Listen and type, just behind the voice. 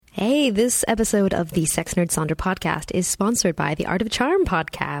Hey, this episode of the Sex Nerd Sandra podcast is sponsored by the Art of Charm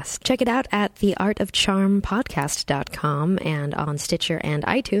podcast. Check it out at theartofcharmpodcast.com and on Stitcher and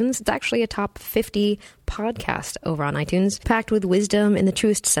iTunes. It's actually a top 50 podcast over on iTunes, packed with wisdom in the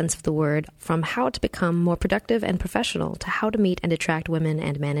truest sense of the word, from how to become more productive and professional to how to meet and attract women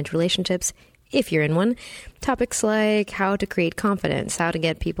and manage relationships if you're in one. Topics like how to create confidence, how to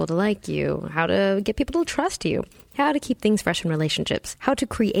get people to like you, how to get people to trust you, how to keep things fresh in relationships, how to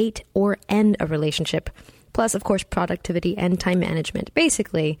create or end a relationship, plus, of course, productivity and time management.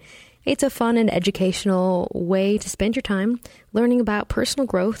 Basically, it's a fun and educational way to spend your time learning about personal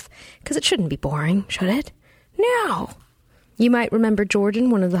growth, because it shouldn't be boring, should it? No! You might remember Jordan,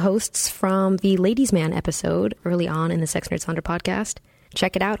 one of the hosts from the Ladies' Man episode early on in the Sex Nerd Sandra podcast.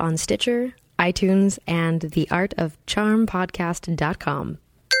 Check it out on Stitcher, iTunes, and theartofcharmpodcast.com.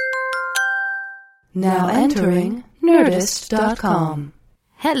 Now entering Nerdist.com.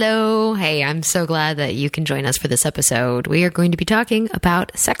 Hello. Hey, I'm so glad that you can join us for this episode. We are going to be talking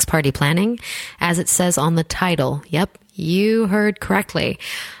about sex party planning, as it says on the title. Yep, you heard correctly.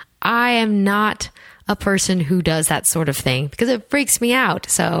 I am not a person who does that sort of thing because it freaks me out.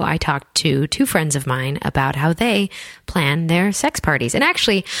 So I talked to two friends of mine about how they plan their sex parties. And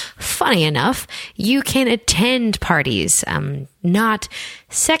actually, funny enough, you can attend parties, not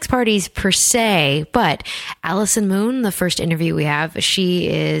sex parties per se, but Allison Moon, the first interview we have, she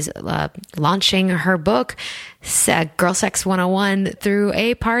is launching her book, Girl Sex 101, through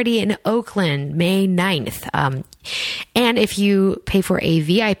a party in Oakland, May 9th. And if you pay for a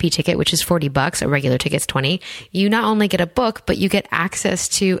VIP ticket, which is $40, a regular ticket's $20, you not only get a book, but you get access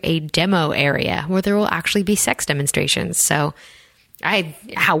to a demo area where there will actually be sex demonstrations. So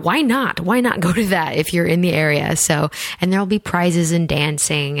why not? Why not go to that if you're in the area? So, and there'll be prizes and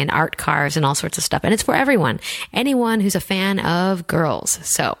dancing and art carves and all sorts of stuff. And it's for everyone, anyone who's a fan of girls.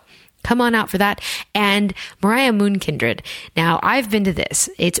 So come on out for that. And Marriah Moonkindred. Now, I've been to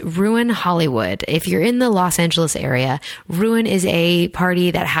this. It's Ruin Hollywood. If you're in the Los Angeles area, Ruin is a party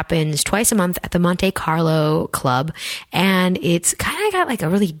that happens twice a month at the Monte Carlo Club. And it's kind of got like a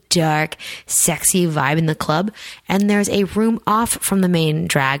really dark, sexy vibe in the club. And there's a room off from the main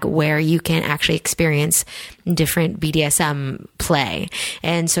drag where you can actually experience different BDSM play.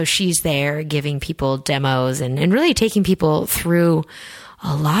 And so she's there giving people demos and really taking people through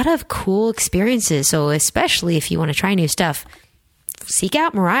a lot of cool experiences. So especially if you want to try new stuff, seek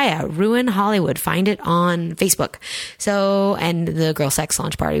out Marriah, Ruin Hollywood. Find it on Facebook. So, and the Girl Sex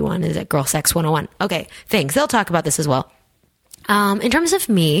launch party one is at Girl Sex 101. Okay, thanks. They'll talk about this as well. In terms of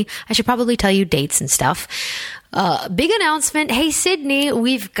me, I should probably tell you dates and stuff. Big announcement. Hey, Sydney,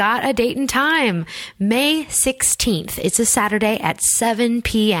 we've got a date and time. May 16th. It's a Saturday at 7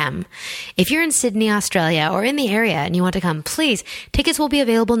 p.m. If you're in Sydney, Australia, or in the area and you want to come, please, tickets will be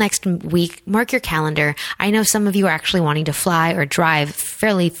available next week. Mark your calendar. I know some of you are actually wanting to fly or drive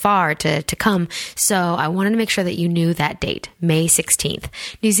fairly far to come, so I wanted to make sure that you knew that date, May 16th.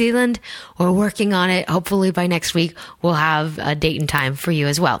 New Zealand, we're working on it. Hopefully by next week, we'll have a date and time for you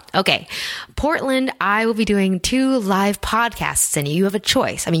as well. Okay. Portland, I will be doing 2 live podcasts, and you have a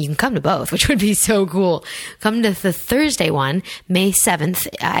choice. I mean, you can come to both, which would be so cool. Come to the Thursday one, May 7th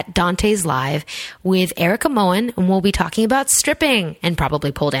at Dante's Live with Erica Moen, and we'll be talking about stripping and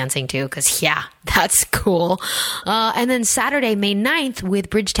probably pole dancing too, because yeah, that's cool. And then Saturday, May 9th with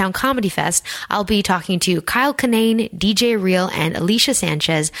Bridgetown Comedy Fest, I'll be talking to Kyle Kinane, DJ Real, and Alicia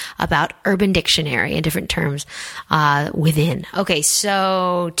Sanchez about Urban Dictionary and different terms within. Okay,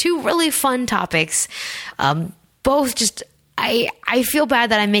 so 2 really fun topics. Both just, I feel bad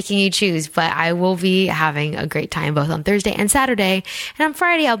that I'm making you choose, but I will be having a great time both on Thursday and Saturday. And on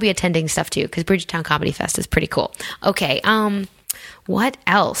Friday, I'll be attending stuff too, because Bridgetown Comedy Fest is pretty cool. Okay, what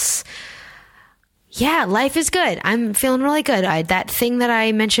else? Yeah, life is good. I'm feeling really good. That thing that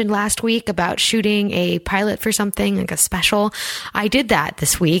I mentioned last week about shooting a pilot for something, like a special, I did that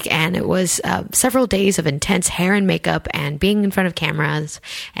this week, and it was several days of intense hair and makeup and being in front of cameras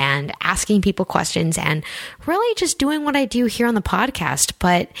and asking people questions and really just doing what I do here on the podcast,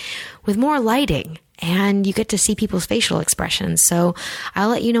 but with more lighting. And you get to see people's facial expressions. So I'll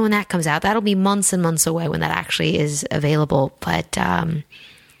let you know when that comes out. That'll be months and months away when that actually is available. But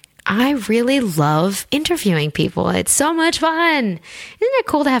I really love interviewing people. It's so much fun. Isn't it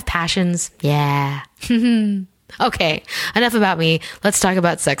cool to have passions? Yeah. Okay, enough about me. Let's talk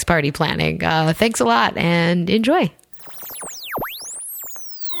about sex party planning. Thanks a lot and enjoy.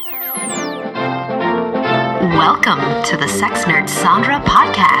 Welcome to the Sex Nerd Sandra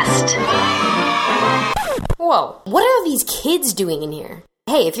podcast. Whoa, what are these kids doing in here?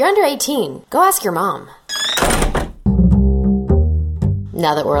 Hey, if you're under 18, go ask your mom.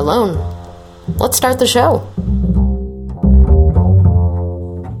 now that we're alone, let's start the show.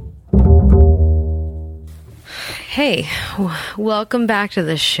 Hey, welcome back to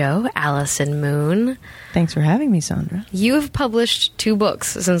the show, Allison Moon. Thanks for having me, Sandra. You have published 2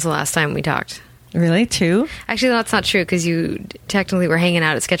 books since the last time we talked. Really? 2? Actually, that's not true, because you technically were hanging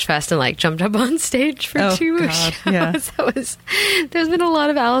out at Sketchfest and like jumped up on stage for 2 God, shows. yeah. There's been a lot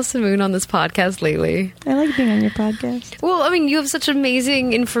of Allison Moon on this podcast lately. I like being on your podcast. Well, I mean, you have such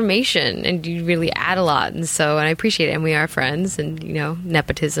amazing information and you really add a lot. And I appreciate it. And we are friends, and,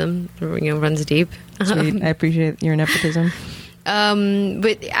 nepotism, runs deep. Sweet. I appreciate your nepotism.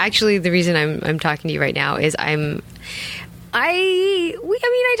 But actually, the reason I'm talking to you right now is I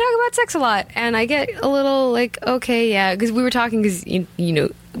talk about sex a lot, and I get a little like, okay, yeah, because we were talking, because,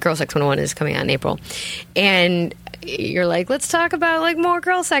 Girl Sex 101 is coming out in April, and you're like, let's talk about, like, more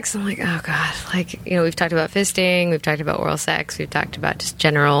girl sex. I'm like, oh, God, like, we've talked about fisting, we've talked about oral sex, we've talked about just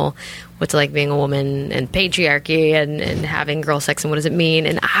general, what's it like being a woman, and patriarchy, and having girl sex, and what does it mean,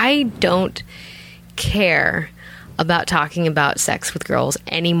 and I don't care about talking about sex with girls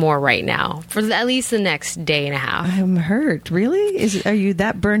anymore right now, for at least the next day and a half. I'm hurt. Really? Are you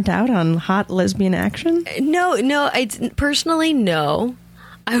that burnt out on hot lesbian action? No. Personally, no.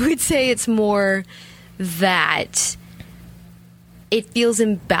 I would say it's more that it feels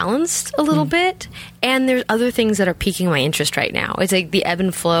imbalanced a little bit, and there's other things that are piquing my interest right now. It's like the ebb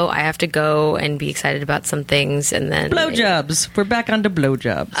and flow. I have to go and be excited about some things, and then blowjobs. We're back onto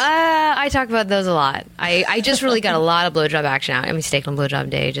blowjobs. I talk about those a lot. I just really got a lot of blowjob action out. I mean, Steak on Blowjob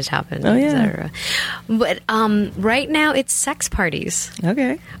Day just happened. Oh, yeah. Et cetera. But right now it's sex parties.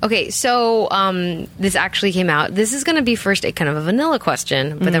 Okay. So this actually came out. This is going to be first a kind of a vanilla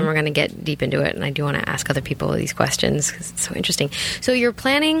question, but then we're going to get deep into it, and I do want to ask other people these questions because it's so interesting. So you're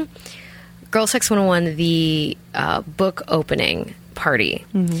planning Girl Sex 101, the book opening party,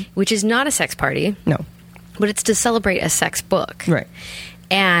 which is not a sex party. No. But it's to celebrate a sex book. Right.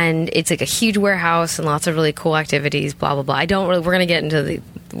 And it's like a huge warehouse and lots of really cool activities, blah, blah, blah. We're going to get into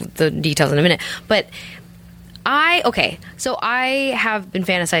the details in a minute. But so I have been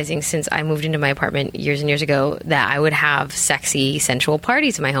fantasizing since I moved into my apartment years and years ago that I would have sexy, sensual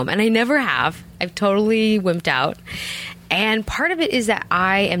parties in my home. And I never have. I've totally wimped out. And part of it is that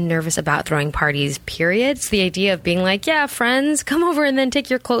I am nervous about throwing parties, period. It's the idea of being like, yeah, friends, come over and then take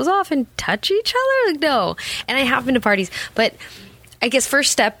your clothes off and touch each other. Like, no. And I have been to parties. But I guess first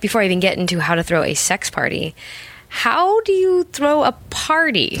step, before I even get into how to throw a sex party, how do you throw a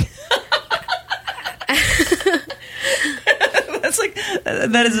party?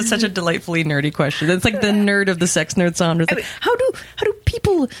 That is such a delightfully nerdy question. It's like the nerd of the sex nerd Sandra. Like, how do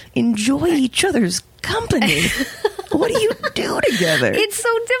people enjoy each other's company? What do you do together? It's so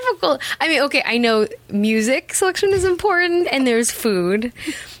difficult. I mean, okay, I know music selection is important, and there's food.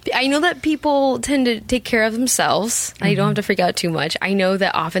 I know that people tend to take care of themselves. You don't have to freak out too much. I know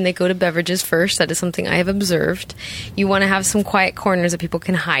that often they go to beverages first. That is something I have observed. You want to have some quiet corners that people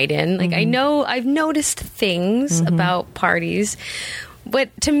can hide in. Like, I know I've noticed things about parties. But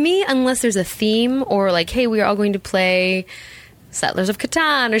to me, unless there's a theme or like, hey, we are all going to play Settlers of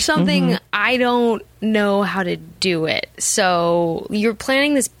Catan or something, I don't know how to do it. So you're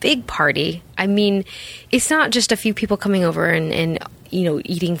planning this big party. I mean, it's not just a few people coming over and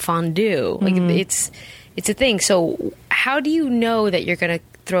eating fondue. Like, it's a thing. So how do you know that you're going to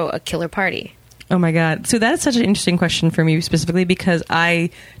throw a killer party? Oh my God. So that's such an interesting question for me specifically because I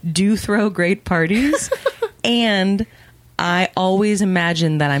do throw great parties and I always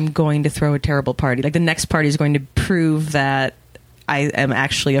imagine that I'm going to throw a terrible party. Like, the next party is going to prove that I am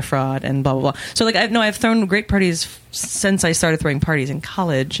actually a fraud and blah, blah, blah. So, like, I've thrown great parties since I started throwing parties in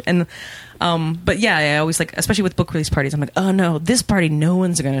college. And, but yeah, I always like, especially with book release parties, I'm like, oh no, this party no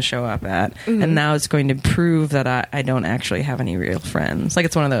one's going to show up at. And now it's going to prove that I don't actually have any real friends. Like,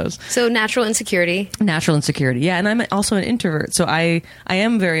 it's one of those. So natural insecurity. Yeah. And I'm also an introvert. So I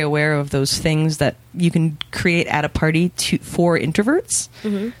am very aware of those things that you can create at a party for introverts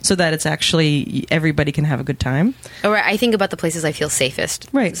so that it's actually everybody can have a good time. All right. I think about the places I feel safest.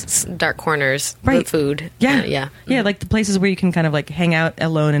 Right. Dark corners. Right. The food. Yeah. Yeah. Yeah. Like the places where you can kind of like hang out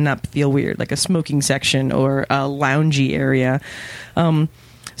alone and not feel weird, like a smoking section or a loungy area.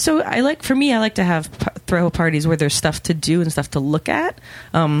 So I like to have throw parties where there's stuff to do and stuff to look at.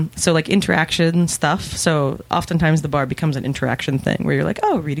 So like interaction stuff. So oftentimes the bar becomes an interaction thing where you're like,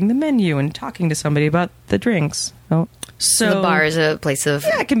 oh, reading the menu and talking to somebody about the drinks. Oh, so the bar is a place of...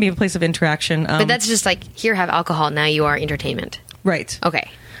 Yeah, it can be a place of interaction. But that's just like, here, have alcohol. Now you are entertainment. Right. Okay.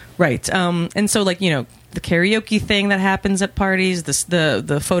 Right. And so like, the karaoke thing that happens at parties,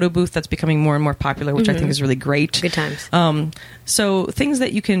 the photo booth that's becoming more and more popular, which I think is really great. Good times. So things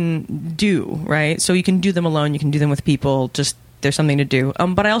that you can do, right? So you can do them alone, you can do them with people, just there's something to do.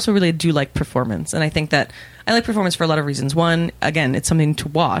 But I also really do like performance, and I think that I like performance for a lot of reasons. One, again, it's something to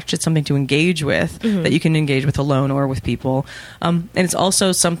watch, it's something to engage with, that you can engage with alone or with people. And it's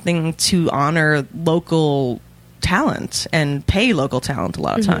also something to honor local talent and pay local talent a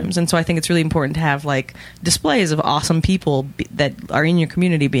lot of times. And so I think it's really important to have like displays of awesome people that are in your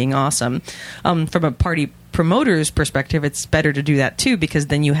community being awesome. From a party promoter's perspective, it's better to do that too, because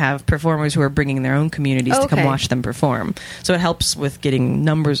then you have performers who are bringing their own communities to come watch them perform. So it helps with getting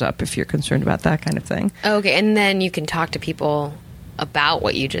numbers up if you're concerned about that kind of thing. Okay, and then you can talk to people about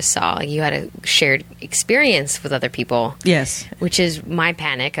what you just saw. Like you had a shared experience with other people. Yes. Which is my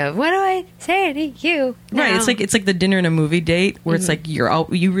panic of, what do I say to you now? Right, it's like the dinner and a movie date where it's like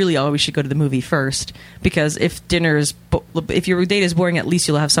you really always should go to the movie first, because if your date is boring, at least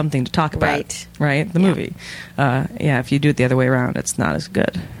you'll have something to talk about. Right? The movie. If you do it the other way around, it's not as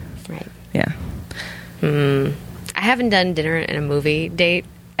good. Right. Yeah. I haven't done dinner and a movie date.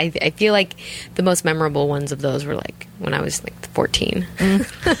 I feel like the most memorable ones of those were like when I was like 14.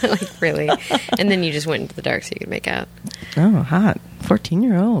 Like really. And then you just went into the dark so you could make out. Oh, hot.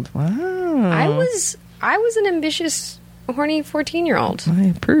 14-year-old. Wow. I was an ambitious, horny 14-year-old. I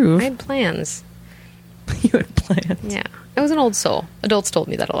approve. I had plans. You had plans. Yeah. I was an old soul. Adults told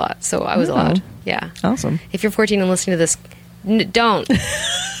me that a lot, so I was allowed. Yeah. Awesome. If you're 14 and listening to this, don't.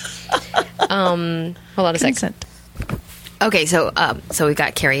 Hold on a second. Okay, so we've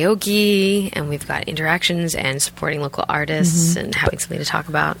got karaoke, and we've got interactions and supporting local artists and having something to talk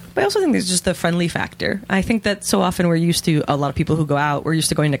about. But I also think there's just the friendly factor. I think that so often we're used to, a lot of people who go out, we're used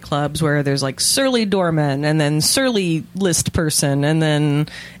to going to clubs where there's like surly doorman, and then surly list person, and then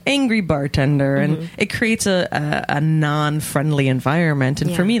angry bartender, and it creates a non-friendly environment.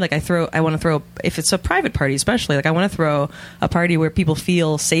 And for me, like I want to throw, if it's a private party especially, like I want to throw a party where people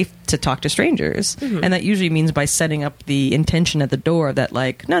feel safe to talk to strangers. And that usually means by setting up the intention at the door that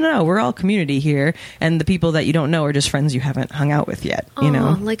like, no, we're all community here, and the people that you don't know are just friends you haven't hung out with yet. You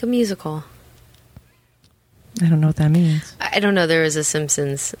know, like a musical. I don't know what that means. I don't know. There was a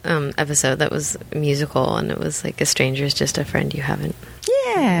Simpsons episode that was a musical, and it was like a stranger is just a friend you haven't.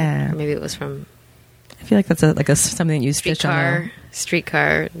 Yeah. Or maybe it was from. I feel like that's something that you stitch on.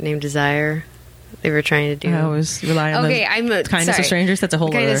 Streetcar Named Desire. They were trying to do. I always rely on the kindness of strangers. That's a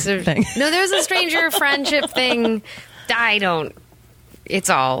whole other thing. No, there's a stranger friendship thing. I don't. It's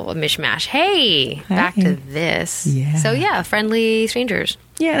all a mishmash. Hey, back to this. Yeah. So yeah, friendly strangers.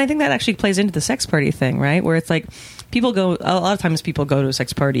 Yeah, and I think that actually plays into the sex party thing, right? Where it's like a lot of times people go to a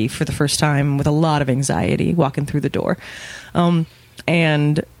sex party for the first time with a lot of anxiety walking through the door.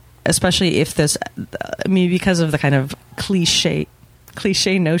 And especially if because of the kind of cliche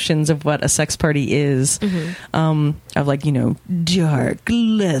notions of what a sex party is, of like, dark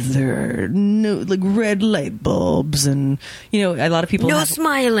leather, no, like red light bulbs, and a lot of people no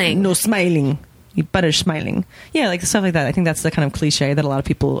smiling, you better smiling, like stuff like that. I think that's the kind of cliche that a lot of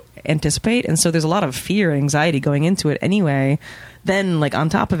people anticipate, and so there's a lot of fear and anxiety going into it anyway. Then like on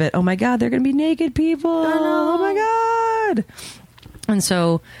top of it, oh my god, they're gonna be naked people, oh my god. And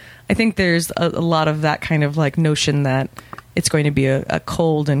so I think there's a lot of that kind of like notion that it's going to be a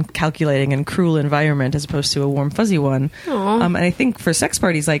cold and calculating and cruel environment as opposed to a warm, fuzzy one. And I think for sex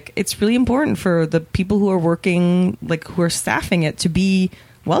parties, like it's really important for the people who are working, like who are staffing it, to be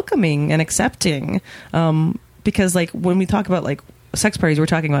welcoming and accepting. Because like when we talk about like sex parties, we're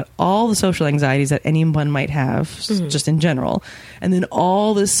talking about all the social anxieties that anyone might have, just in general, and then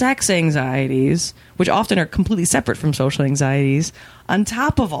all the sex anxieties, which often are completely separate from social anxieties, on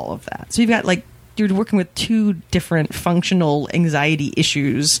top of all of that. So you've got like, you're working with two different functional anxiety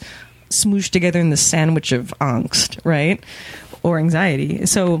issues smooshed together in the sandwich of angst, right? Or anxiety.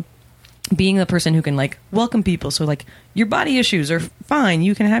 So being a person who can like welcome people, so like your body issues are fine,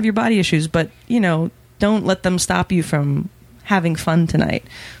 you can have your body issues, but don't let them stop you from having fun tonight.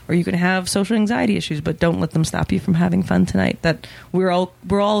 Or you can have social anxiety issues, but don't let them stop you from having fun tonight. That we're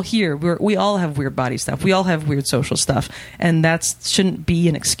all here. We all have weird body stuff. We all have weird social stuff, and that shouldn't be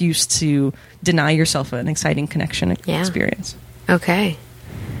an excuse to deny yourself an exciting connection experience. Okay.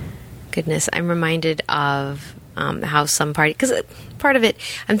 Goodness, I'm reminded of how some party, because part of it,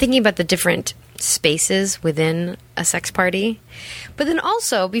 I'm thinking about the different spaces within a sex party, but then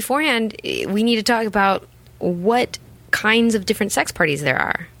also beforehand, we need to talk about what kinds of different sex parties there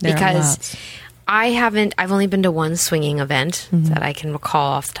are, because I've only been to one swinging event that I can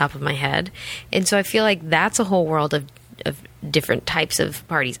recall off the top of my head, and so I feel like that's a whole world of different types of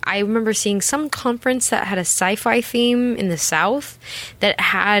parties. I remember seeing some conference that had a sci-fi theme in the South that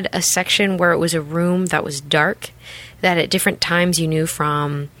had a section where it was a room that was dark, that at different times you knew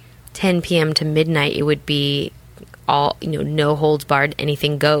from 10 p.m. to midnight it would be all, no holds barred,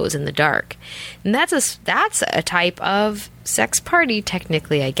 anything goes in the dark. And that's a type of sex party,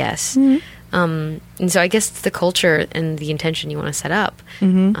 technically, I guess. And so I guess it's the culture and the intention you want to set up.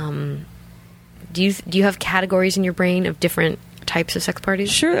 Do you have categories in your brain of different types of sex parties?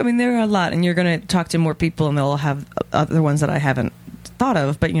 Sure. I mean, there are a lot, and you're going to talk to more people, and they'll have other ones that I haven't thought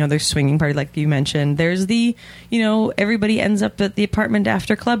of. But there's swinging party, like you mentioned. There's the everybody ends up at the apartment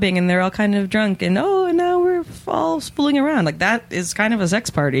after clubbing, and they're all kind of drunk, and now we're all fooling around. Like, that is kind of a sex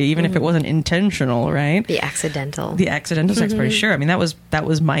party, even if it wasn't intentional, right? The accidental sex party. Sure. I mean, that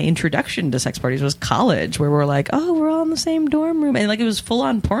was my introduction to sex parties, was college, where we're like, oh, we're all in the same dorm room, and like it was full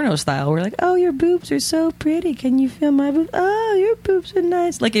on porno style. We're like, oh, your boobs are so pretty. Can you feel my boobs? Oh, your boobs are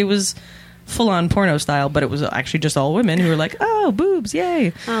nice. Like, it was full on porno style, but it was actually just all women who were like, oh, boobs,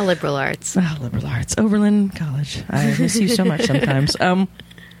 yay. Oh, liberal arts. Oberlin College. I miss you so much sometimes.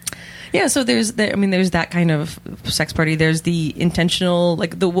 Yeah, so there's that kind of sex party. There's the intentional,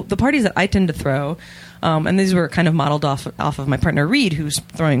 like the parties that I tend to throw, and these were kind of modeled off of my partner Reed, who's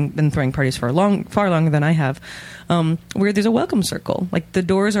been throwing parties for far longer than I have, where there's a welcome circle. Like, the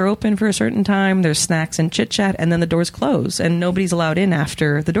doors are open for a certain time, there's snacks and chit chat, and then the doors close, and nobody's allowed in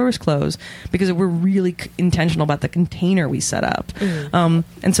after the doors close, because we're really intentional about the container we set up.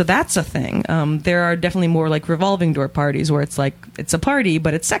 And so that's a thing. There are definitely more like revolving door parties, where it's like it's a party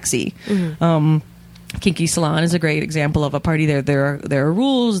but it's sexy. Kinky Salon is a great example of a party. There are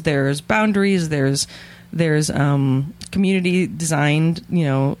rules, there's boundaries, there's community designed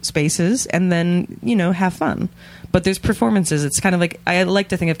spaces, and then have fun. But there's performances. It's kind of like, I like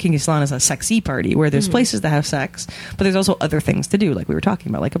to think of Kinky Salon as a sexy party, where there's places that have sex, but there's also other things to do, like we were talking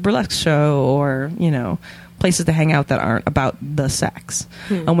about, like a burlesque show, or places to hang out that aren't about the sex,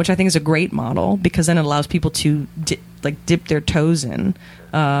 which I think is a great model, because then it allows people to dip their toes in,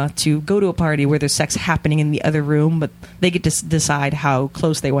 to go to a party where there's sex happening in the other room, but they get to decide how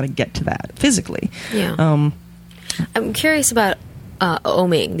close they want to get to that physically. Yeah. I'm curious about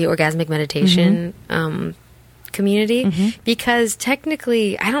OMing, the orgasmic meditation community, because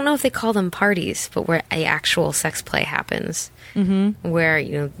technically, I don't know if they call them parties, but where a actual sex play happens, where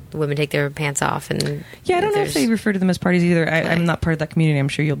the women take their pants off, and I don't know if they refer to them as parties either. I'm not part of that community. I'm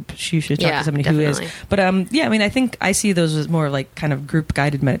sure you should talk to somebody definitely. who is. But I mean, I think I see those as more like kind of group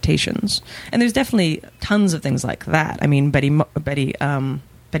guided meditations, and there's definitely tons of things like that. I mean, Betty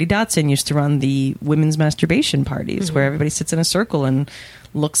Dodson used to run the women's masturbation parties, where everybody sits in a circle and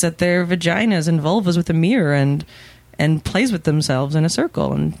looks at their vaginas and vulvas with a mirror and plays with themselves in a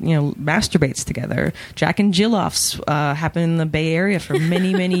circle and masturbates together. Jack and Jill offs happen in the Bay Area for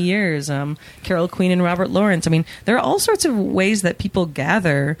many many years. Carol Queen and Robert Lawrence. I mean, there are all sorts of ways that people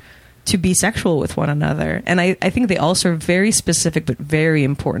gather to be sexual with one another, and I think they all serve very specific but very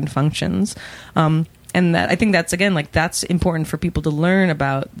important functions. And that, I think that's, again, like, that's important for people to learn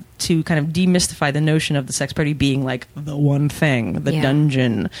about, to kind of demystify the notion of the sex party being like the one thing, the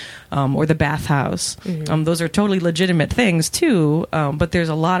dungeon, or the bathhouse. Those are totally legitimate things too, but there's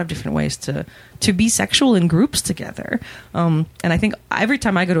a lot of different ways to be sexual in groups together. And I think every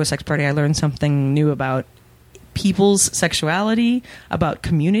time I go to a sex party, I learn something new about people's sexuality, about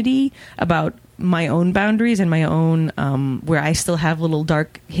community, about my own boundaries and my own where I still have little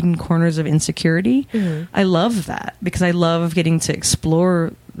dark hidden corners of insecurity. I love that, because I love getting to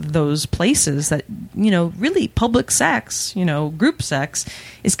explore those places that, really public sex, group sex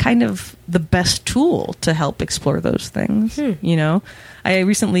is kind of the best tool to help explore those things. I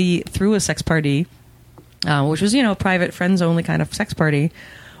recently threw a sex party, which was, a private friends only kind of sex party,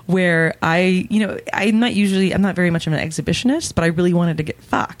 where I'm not very much of an exhibitionist, but I really wanted to get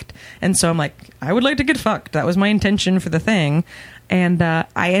fucked. And so I'm like, I would like to get fucked. That was my intention for the thing. And I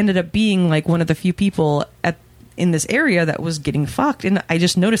ended up being like one of the few people in this area that was getting fucked. And I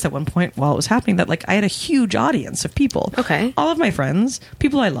just noticed at one point while it was happening that, like, I had a huge audience of people. Okay. All of my friends,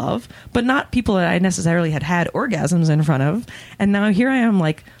 people I love, but not people that I necessarily had orgasms in front of. And now here I am,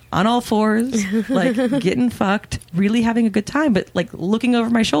 like, on all fours, like, getting fucked, really having a good time, but, like, looking over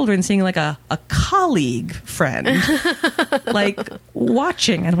my shoulder and seeing, like, a colleague friend, like,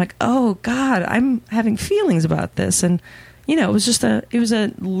 watching. And I'm like, oh, God, I'm having feelings about this. And, it was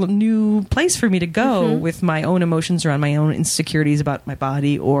a new place for me to go with my own emotions around my own insecurities about my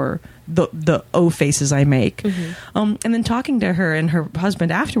body or the O faces I make. And then talking to her and her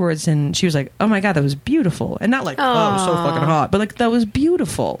husband afterwards, and she was like, oh my God, that was beautiful. And not like, oh, it was so fucking hot, but like, that was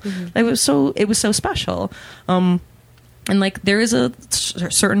beautiful. It was so special. And And like there is a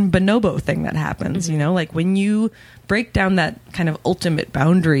certain bonobo thing that happens, you know, like when you break down that kind of ultimate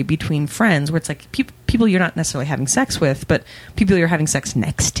boundary between friends where it's like people you're not necessarily having sex with, but people you're having sex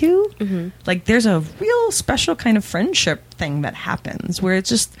next to, like there's a real special kind of friendship thing that happens where it's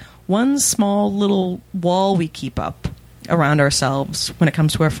just one small little wall we keep up around ourselves when it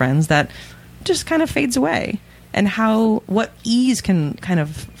comes to our friends that just kind of fades away. And what ease can kind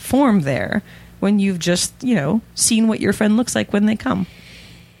of form there when you've just, you know, seen what your friend looks like when they come.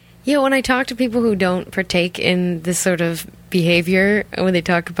 Yeah, when I talk to people who don't partake in this sort of behavior, when they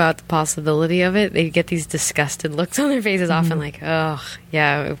talk about the possibility of it, they get these disgusted looks on their faces, often like, oh,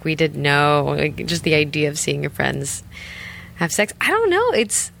 yeah, if we didn't know, like, just the idea of seeing your friends have sex. I don't know.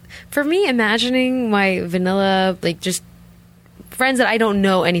 It's, for me, imagining my vanilla, like, just friends that I don't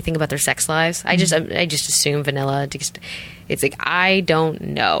know anything about their sex lives. I just assume vanilla. It's like, I don't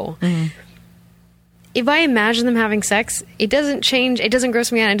know. If I imagine them having sex, it doesn't change. It doesn't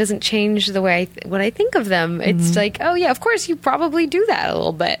gross me out. It doesn't change the way what I think of them. It's like, oh yeah, of course you probably do that a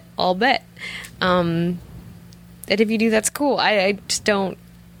little bit. I'll bet. That if you do, that's cool. I just don't.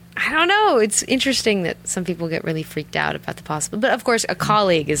 I don't know. It's interesting that some people get really freaked out about the possible. But of course, a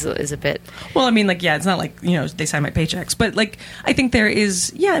colleague is a bit. Well, I mean, like, yeah, it's not like, you know, they sign my paychecks, but like, I think there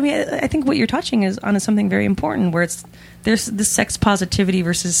is. Yeah, I mean, I think what you're touching is on something very important, where there's the sex positivity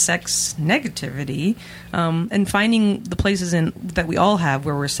versus sex negativity, and finding the places that we all have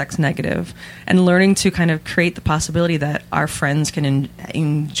where we're sex negative, and learning to kind of create the possibility that our friends can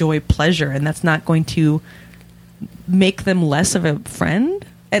enjoy pleasure, and that's not going to make them less of a friend.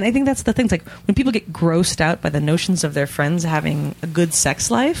 And I think that's the thing. It's like when people get grossed out by the notions of their friends having a good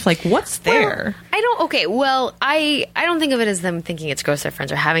sex life, like what's there? Well, I don't think of it as them thinking it's gross their friends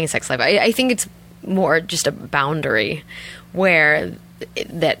are having a sex life. I think it's more just a boundary where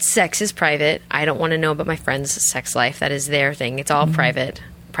that sex is private. I don't want to know about my friend's sex life. That is their thing. It's all private.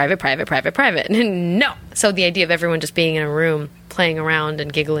 No. So the idea of everyone just being in a room playing around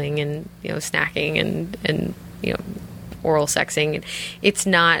and giggling and, you know, snacking and you know, oral sexing, it's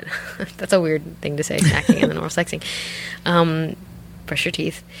not. That's a weird thing to say, snacking and then oral sexing. Brush your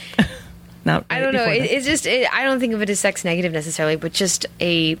teeth. No, I don't know. It's just I don't think of it as sex negative necessarily, but just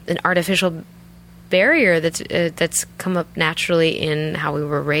an artificial barrier that's come up naturally in how we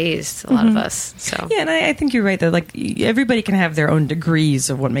were raised, a lot of us. So yeah, and I think you're right that like everybody can have their own degrees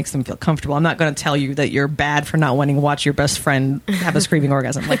of what makes them feel comfortable. I'm not going to tell you that you're bad for not wanting to watch your best friend have a screaming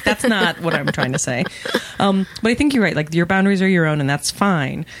orgasm. Like that's not what I'm trying to say. But I think you're right. Like your boundaries are your own, and that's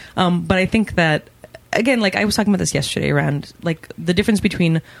fine. But I think that again, like I was talking about this yesterday around like the difference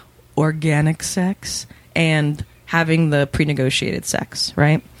between organic sex and having the pre-negotiated sex,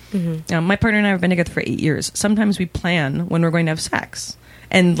 right? My partner and I have been together for 8 years. Sometimes we plan when we're going to have sex.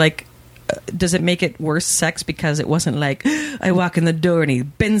 And, like, does it make it worse sex because it wasn't like, I walk in the door and he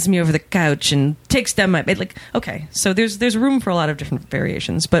bends me over the couch and takes down my... Like, okay, so there's room for a lot of different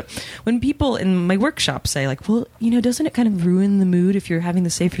variations. But when people in my workshop say, like, well, you know, doesn't it kind of ruin the mood if you're having the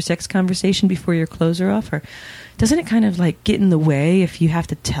safer sex conversation before your clothes are off? Or doesn't it kind of, like, get in the way if you have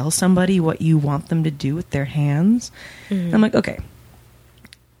to tell somebody what you want them to do with their hands? I'm like, okay.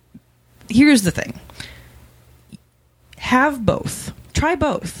 Here's the thing. Have both. Try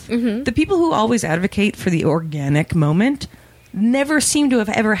both. The people who always advocate for the organic moment never seem to have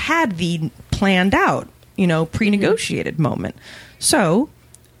ever had the planned out, you know, pre-negotiated moment. So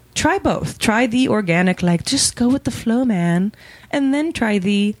try both. Try the organic, like, just go with the flow, man. And then try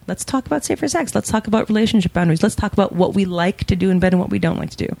the, let's talk about safer sex. Let's talk about relationship boundaries. Let's talk about what we like to do in bed and what we don't like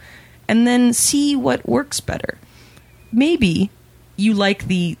to do. And then see what works better. Maybe you like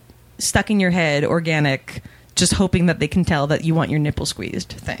the stuck in your head, organic, just hoping that they can tell that you want your nipple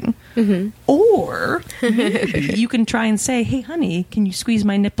squeezed thing. Or maybe you can try and say, hey, honey, can you squeeze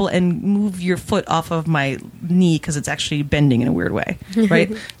my nipple and move your foot off of my knee because it's actually bending in a weird way,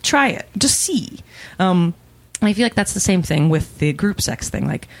 right? Try it. Just see. I feel like that's the same thing with the group sex thing.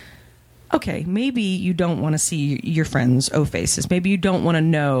 Like, okay, maybe you don't want to see your friends' O-faces. Maybe you don't want to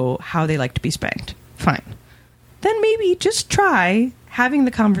know how they like to be spanked. Fine. Then maybe just try having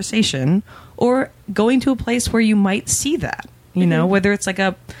the conversation or going to a place where you might see that, you know, whether it's like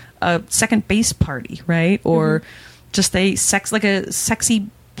a second base party, right? Or just a sexy,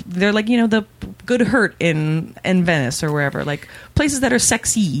 they're like, you know, the Good Hurt in Venice or wherever, like places that are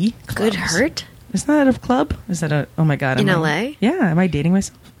sexy. Clubs. Good Hurt? Isn't that a club? Is that oh my God. In LA? Yeah. Am I dating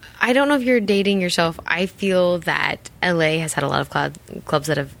myself? I don't know if you're dating yourself. I feel that LA has had a lot of clubs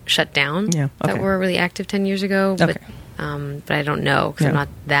that have shut down that were really active 10 years ago. But I don't know because I'm not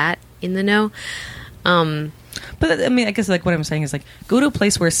that in the know. But I mean, I guess like what I'm saying is like go to a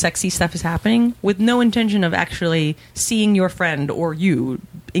place where sexy stuff is happening with no intention of actually seeing your friend or you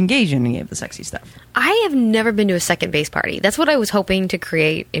engage in any of the sexy stuff. I have never been to a second base party. That's what I was hoping to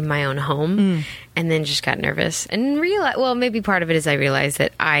create in my own home, and then just got nervous and realized. Well, maybe part of it is I realized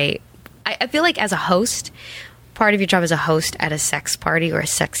that I feel like as a host, part of your job as a host at a sex party or a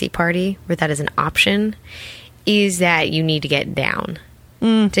sexy party, where that is an option, is that you need to get down.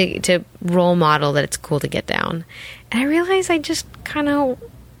 To role model that it's cool to get down. And I realize I just kind of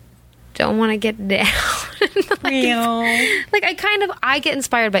don't want to get down. I get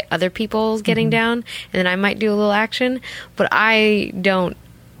inspired by other people getting down, and then I might do a little action, but I don't,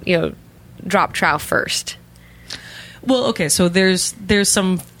 drop trowel first. Well, okay, so there's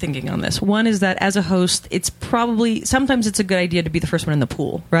some thinking on this. One is that as a host, sometimes it's a good idea to be the first one in the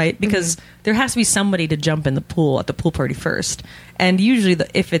pool, right? Because there has to be somebody to jump in the pool at the pool party first. And usually,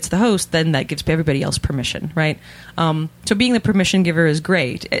 if it's the host, then that gives everybody else permission, right? So being the permission giver is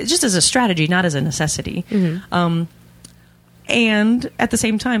great, just as a strategy, not as a necessity. And at the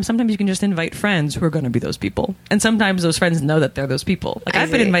same time, sometimes you can just invite friends who are going to be those people. And sometimes those friends know that they're those people. Like,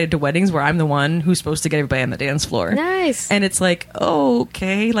 I've been invited to weddings where I'm the one who's supposed to get everybody on the dance floor. Nice. And it's like, oh,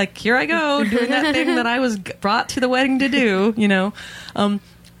 okay, like, here I go, doing that thing that I was brought to the wedding to do,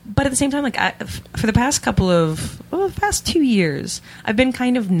 But at the same time, like, for the past past 2 years, I've been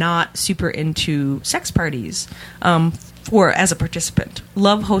kind of not super into sex parties as a participant.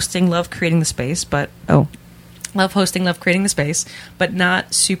 Love hosting, love creating the space, love hosting, love creating the space, but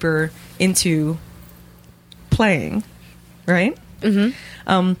not super into playing, right?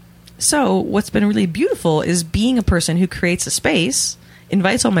 So what's been really beautiful is being a person who creates a space,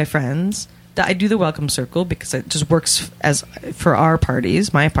 invites all my friends. I do the welcome circle because it just works as for our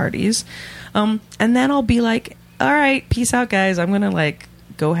parties, my parties. And then I'll be like, all right, peace out, guys. I'm going to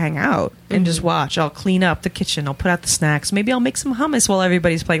go hang out and just watch. I'll clean up the kitchen. I'll put out the snacks. Maybe I'll make some hummus while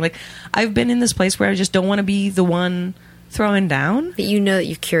everybody's playing. Like, I've been in this place where I just don't want to be the one throwing down. But you know that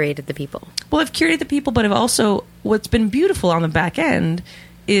you've curated the people. Well, I've curated the people, but I've also, what's been beautiful on the back end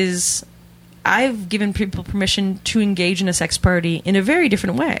is I've given people permission to engage in a sex party in a very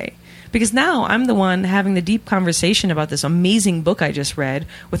different way. Because now I'm the one having the deep conversation about this amazing book I just read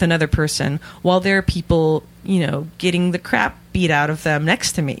with another person, while there are people, getting the crap beat out of them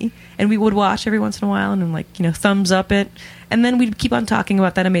next to me. And we would watch every once in a while and thumbs up it. And then we'd keep on talking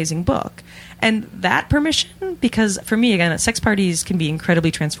about that amazing book. And that permission, because for me, again, sex parties can be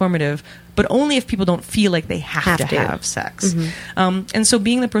incredibly transformative, but only if people don't feel like they have to have sex. And so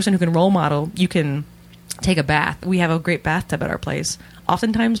being the person who can role model, you can take a bath. We have a great bathtub at our place.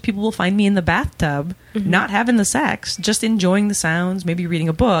 Oftentimes people will find me in the bathtub, not having the sex, just enjoying the sounds, maybe reading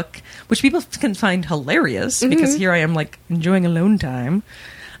a book, which people can find hilarious because here I am enjoying alone time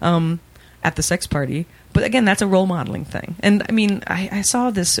at the sex party. But again, that's a role modeling thing. And I mean, I saw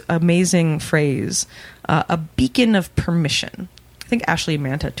this amazing phrase, a beacon of permission. I think Ashley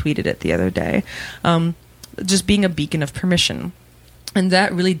Manta tweeted it the other day. Just being a beacon of permission. And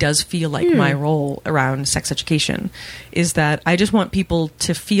that really does feel like my role around sex education, is that I just want people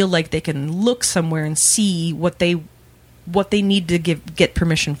to feel like they can look somewhere and see what they need to get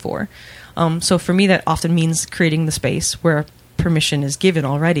permission for. So for me, that often means creating the space where permission is given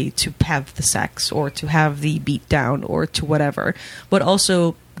already to have the sex or to have the beat down or to whatever, but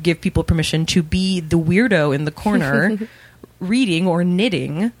also give people permission to be the weirdo in the corner reading or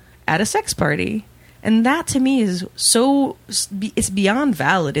knitting at a sex party. And that, to me, is it's beyond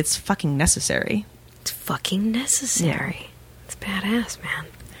valid. It's fucking necessary. It's fucking necessary. It's badass, man.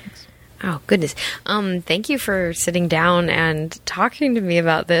 Thanks. Oh, goodness. Thank you for sitting down and talking to me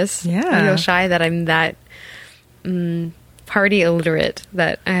about this. Yeah. I feel shy that I'm that party illiterate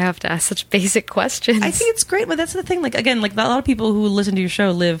that I have to ask such basic questions. I think it's great, but that's the thing. A lot of people who listen to your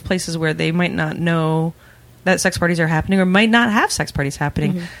show live places where they might not know that sex parties are happening or might not have sex parties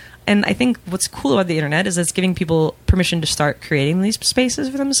happening. And I think what's cool about the internet is it's giving people permission to start creating these spaces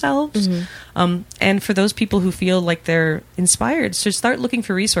for themselves. And for those people who feel like they're inspired, so start looking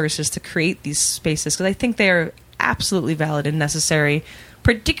for resources to create these spaces, because I think they are absolutely valid and necessary,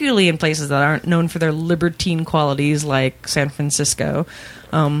 particularly in places that aren't known for their libertine qualities like San Francisco.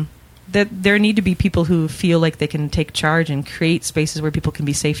 That there need to be people who feel like they can take charge and create spaces where people can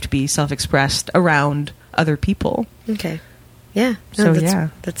be safe to be self-expressed around other people. Okay. Yeah. No,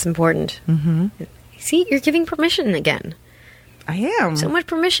 that's important. See, you're giving permission again. I am. So much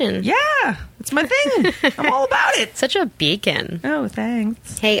permission. Yeah. It's my thing. I'm all about it. Such a beacon. Oh,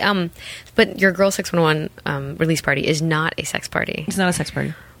 thanks. Hey, but your Girl 611 release party is not a sex party. It's not a sex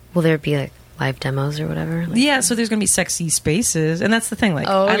party. Will there be live demos or whatever. Yeah, so there's going to be sexy spaces, and that's the thing. Like,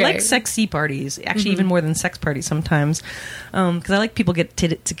 I like sexy parties, actually, even more than sex parties sometimes, because I like people to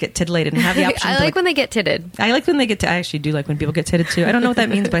get titillated and have the option. I like when they get titted. I like when they get. I actually do like when people get titted too. I don't know what that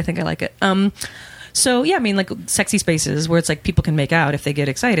means, but I think I like it. So yeah, I mean, like sexy spaces where it's like people can make out if they get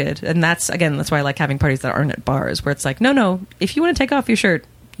excited, and that's why I like having parties that aren't at bars where it's like, no, if you want to take off your shirt,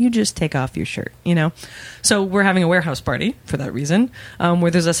 you just take off your shirt, you know? So we're having a warehouse party for that reason,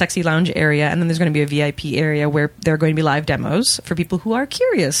 where there's a sexy lounge area, and then there's going to be a VIP area where there are going to be live demos for people who are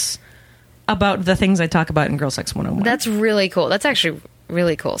curious about the things I talk about in Girl Sex 101. That's really cool. That's actually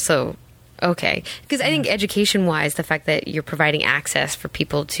really cool. So, okay. Because I think education-wise, the fact that you're providing access for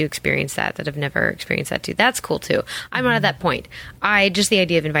people to experience that have never experienced that too, that's cool too. I'm not at that point. Just the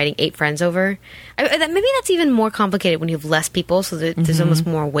idea of inviting 8 friends over, maybe that's even more complicated when you have less people, so that there's almost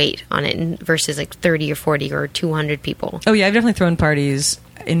more weight on it versus like 30 or 40 or 200 people. Oh yeah, I've definitely thrown parties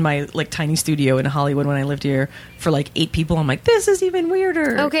in my like tiny studio in Hollywood when I lived here for like 8 people. I'm like, this is even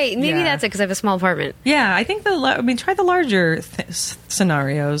weirder. Okay, maybe that's it because I have a small apartment. Yeah, I think try the larger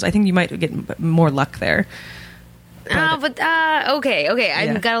scenarios. I think you might get more luck there. Okay.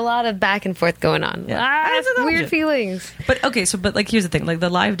 I've got a lot of back and forth going on. Yeah. Weird feelings. But like here's the thing. Like the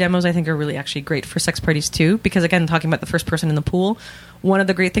live demos I think are really actually great for sex parties too, because again, talking about the first person in the pool, one of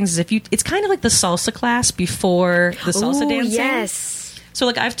the great things is it's kind of like the salsa class before the salsa dancing. Yes. So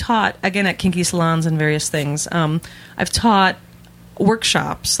like I've taught again at Kinky Salons and various things. I've taught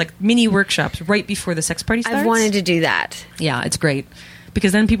workshops, like mini workshops right before the sex party starts. I've wanted to do that. Yeah, it's great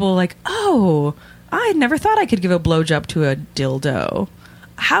because then people are like, oh, I never thought I could give a blowjob to a dildo.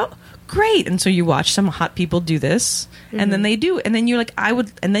 How great! And so you watch some hot people do this, and then they do, and then you're like,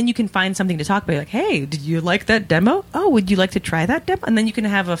 and then you can find something to talk about. Like, hey, did you like that demo? Oh, would you like to try that demo? And then you can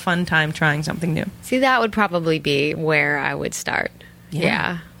have a fun time trying something new. See, that would probably be where I would start.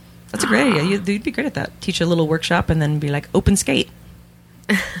 Yeah. That's a great idea. You'd be great at that. Teach a little workshop and then be like, open skate.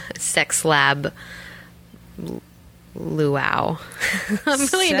 Sex lab luau. I'm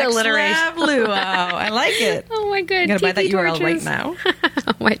really into alliteration. Sex lab luau. I like it. Oh my god. I'm going to buy that URL torches. right now.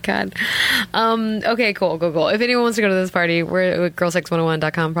 Oh my god. Okay, cool. If anyone wants to go to this party, we're at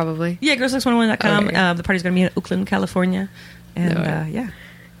girlsex101.com probably. Yeah, girlsex101.com. Okay. The party's going to be in Oakland, California. And yeah.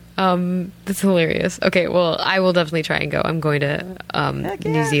 That's hilarious. Okay, well, I will definitely try and go. I'm going to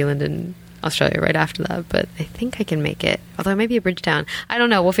New Zealand and Australia right after that, but I think I can make it. Although it might be a Bridgetown. I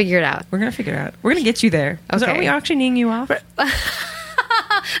don't know. We'll figure it out. We're going to figure it out. We're going to get you there. Okay. Are we auctioning you off? That's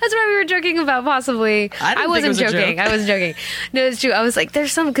what we were joking about, possibly. I wasn't joking. I wasn't joking. No, it's true. I was like,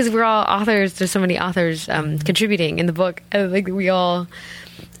 there's some, because we're all authors. There's so many authors contributing in the book. Like, we all...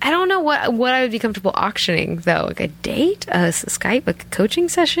 I don't know what I would be comfortable auctioning, though. Like a date, a Skype, a coaching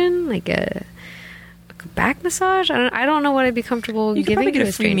session, like a back massage. I don't know what I'd be comfortable you giving. You could probably to get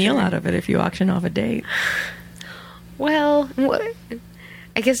a free meal out of it if you auction off a date. Well,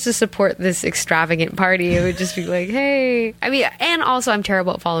 I guess to support this extravagant party, it would just be like, hey. I mean, and also I'm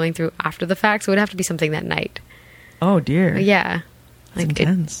terrible at following through after the fact, so it would have to be something that night. Oh, dear. Yeah. That's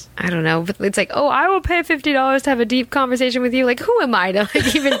intense. I don't know, but it's like, oh, I will pay $50 to have a deep conversation with you. Like, who am I to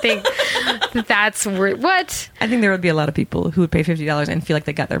even think that's worth? What? I think there would be a lot of people who would pay $50 and feel like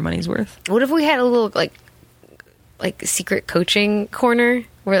they got their money's worth. What if we had a little like secret coaching corner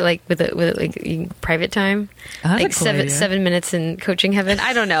where like with private time, like cool 7 minutes in coaching heaven?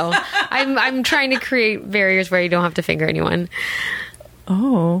 I don't know. I'm trying to create barriers where you don't have to finger anyone.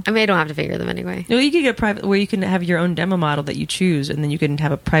 Oh. I mean, I don't have to figure them anyway. No, you could get private where you can have your own demo model that you choose, and then you can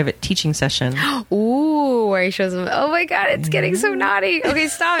have a private teaching session. Ooh, where he shows them. Oh my god, it's getting so naughty. Okay,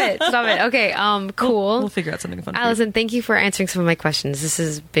 stop it. Okay, cool. We'll figure out something fun. Allison, thank you for answering some of my questions. This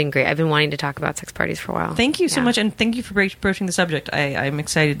has been great. I've been wanting to talk about sex parties for a while. Thank you so much, and thank you for broaching the subject. I'm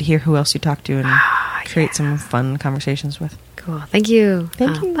excited to hear who else you talk to and create some fun conversations with. Cool. Thank you.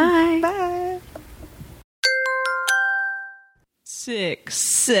 Thank you. Bye. Bye. 6,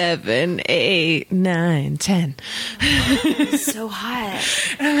 7, 8, 9, 10. So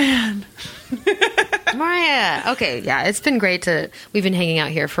hot. Oh, man. Mariah. Okay, yeah, it's been great we've been hanging out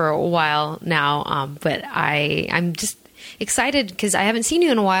here for a while now, but I'm just excited because I haven't seen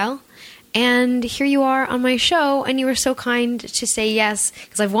you in a while. And here you are on my show, and you were so kind to say yes,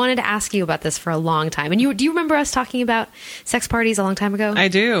 because I've wanted to ask you about this for a long time. And do you remember us talking about sex parties a long time ago? I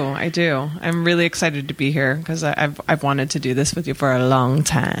do. I'm really excited to be here because I've wanted to do this with you for a long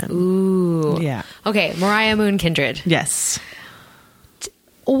time. Ooh. Yeah. Okay, Marriah Moonkindred. Yes.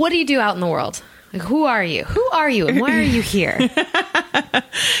 What do you do out in the world? Like, who are you? Who are you, and why are you here?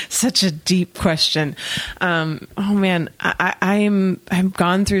 Such a deep question. Oh man, I've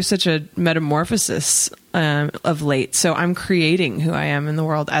gone through such a metamorphosis of late. So I'm creating who I am in the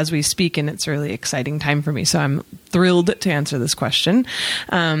world as we speak, and it's a really exciting time for me. So I'm thrilled to answer this question.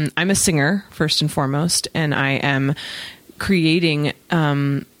 I'm a singer first and foremost, and I am creating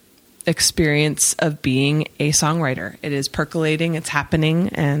experience of being a songwriter. It is percolating, it's happening,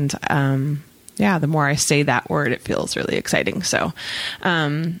 and the more I say that word, it feels really exciting. So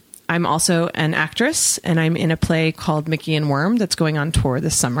I'm also an actress, and I'm in a play called Mickey and Worm that's going on tour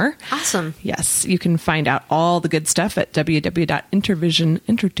this summer. Awesome. Yes, you can find out all the good stuff at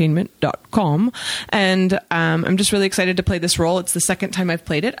www.intervisionentertainment.com. And I'm just really excited to play this role. It's the second time I've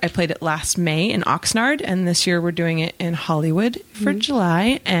played it. I played it last May in Oxnard, and this year we're doing it in Hollywood for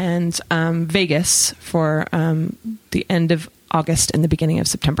July, and Vegas for the end of August and the beginning of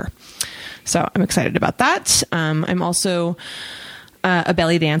September. So I'm excited about that. I'm also a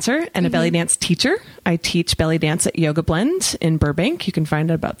belly dancer and a belly dance teacher. I teach belly dance at Yoga Blend in Burbank. You can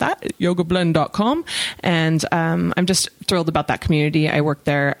find out about that at yogablend.com. And I'm just thrilled about that community. I work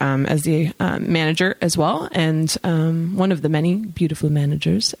there as the manager as well, and one of the many beautiful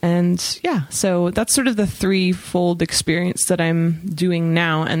managers. And yeah, so that's sort of the threefold experience that I'm doing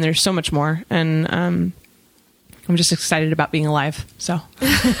now. And there's so much more. And I'm just excited about being alive. So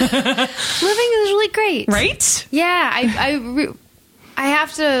Living is really great. Right? Yeah. I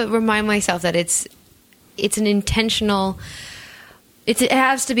have to remind myself that it's an intentional, it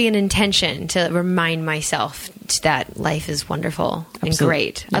has to be an intention to remind myself that life is wonderful and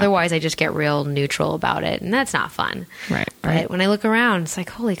great. Yeah. Otherwise I just get real neutral about it, and that's not fun. Right. But when I look around, it's like,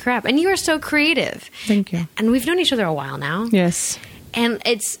 holy crap. And you are so creative. Thank you. And we've known each other a while now. Yes. And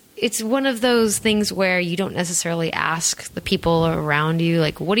it's one of those things where you don't necessarily ask the people around you,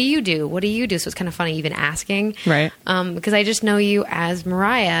 like, what do you do? What do you do? So it's kind of funny even asking. Right. Because I just know you as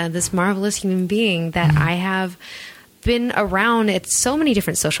Marriah, this marvelous human being that I have been around at so many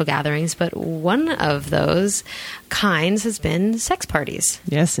different social gatherings, but one of those kinds has been sex parties.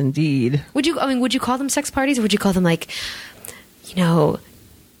 Yes, indeed. Would you call them sex parties, or would you call them, like,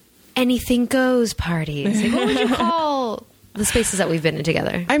 anything goes parties? Like, what would you call the spaces that we've been in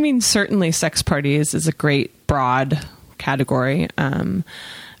together? I mean, certainly sex parties is a great broad category.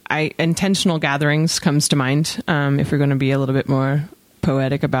 Intentional gatherings comes to mind, if we're going to be a little bit more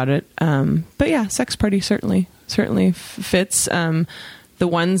poetic about it. But yeah, sex party certainly fits. The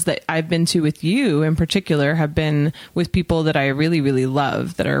ones that I've been to with you in particular have been with people that I really, really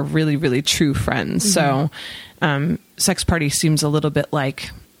love, that are really, really true friends. So sex party seems a little bit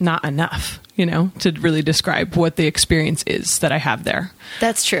like not enough, to really describe what the experience is that I have there.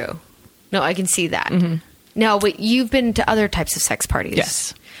 That's true. No, I can see that. Now, but you've been to other types of sex parties.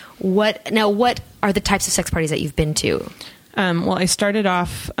 Yes. What are the types of sex parties that you've been to? Well, I started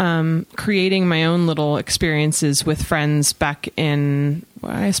off creating my own little experiences with friends back in,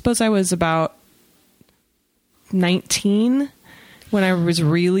 I suppose I was about 19 when I was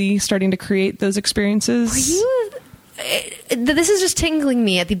really starting to create those experiences. Were you... This is just tingling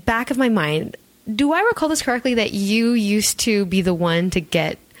me at the back of my mind. Do I recall this correctly, that you used to be the one to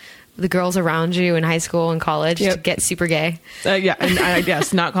get the girls around you in high school and college to get super gay? Yeah, and I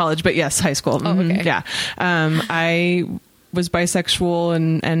guess not college, but yes, high school. Oh, okay. Yeah. I was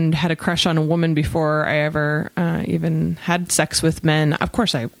bisexual and had a crush on a woman before I ever even had sex with men. Of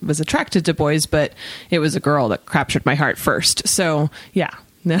course, I was attracted to boys, but it was a girl that captured my heart first. So, yeah.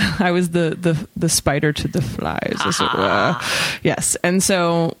 I was the spider to the flies, as it were. Yes. And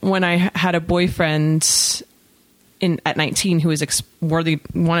so when I had a boyfriend at 19 who was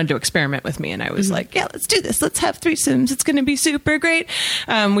wanted to experiment with me, and I was like, yeah, let's do this. Let's have threesomes. It's going to be super great.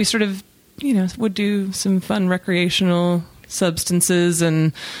 We sort of, would do some fun recreational substances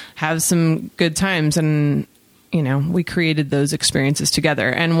and have some good times. And, we created those experiences together.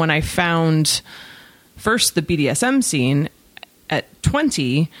 And when I found first the BDSM scene at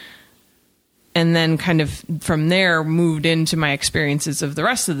 20, and then kind of from there moved into my experiences of the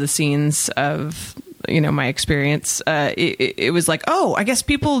rest of the scenes of, my experience, it was like, oh, I guess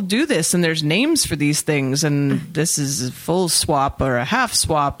people do this, and there's names for these things, and this is a full swap or a half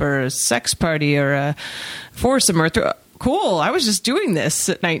swap or a sex party or a foursome or cool. I was just doing this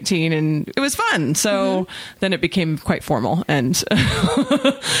at 19 and it was fun. So then it became quite formal. And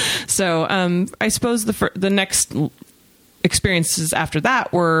so I suppose the next experiences after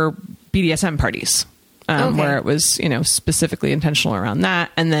that were BDSM parties, where it was, specifically intentional around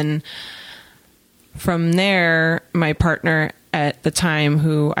that. And then from there, my partner at the time,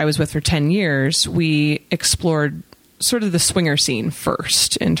 who I was with for 10 years, we explored sort of the swinger scene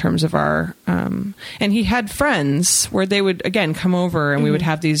first in terms of our, and he had friends where they would, again, come over and we would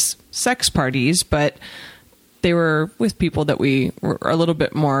have these sex parties, but they were with people that we were a little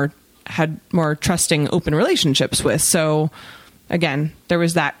bit more, had more trusting, open relationships with. So again, there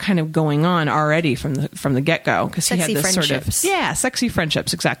was that kind of going on already from the get-go, because he had this sort of, sexy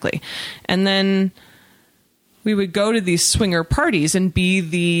friendships, exactly. And then we would go to these swinger parties and be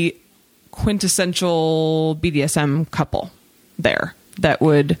the quintessential BDSM couple there that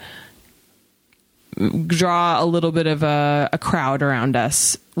would draw a little bit of a crowd around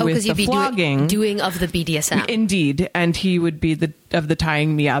us with the flogging. Doing of the BDSM. Indeed. And he would be the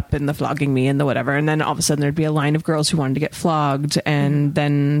tying me up and the flogging me and the whatever. And then all of a sudden there'd be a line of girls who wanted to get flogged, and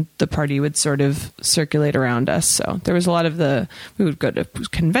then the party would sort of circulate around us. So there was a lot of we would go to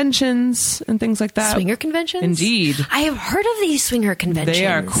conventions and things like that. Swinger conventions? Indeed. I have heard of these swinger conventions. They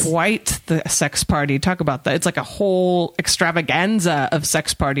are quite the sex party. Talk about that. It's like a whole extravaganza of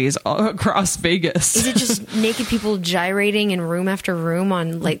sex parties all across Vegas. Is it just naked people gyrating in room after room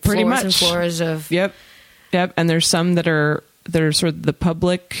on like pretty floors much and floors of... Yep. And there's some that are sort of, the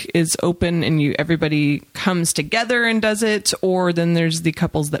public is open and everybody comes together and does it, or then there's the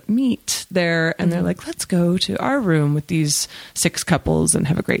couples that meet there and they're like, let's go to our room with these 6 couples and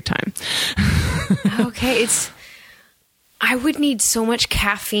have a great time. Okay, I would need so much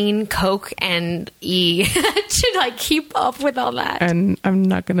caffeine, Coke, and E to like keep up with all that. And I'm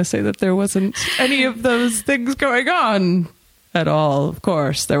not going to say that there wasn't any of those things going on at all. Of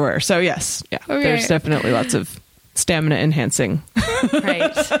course there were. So yes, okay. There's definitely lots of stamina enhancing.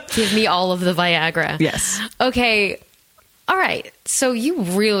 Right. Give me all of the Viagra. Yes. Okay. All right. So you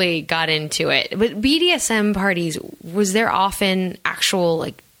really got into it. But BDSM parties, was there often actual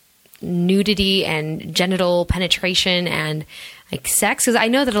like nudity and genital penetration and like sex? Because I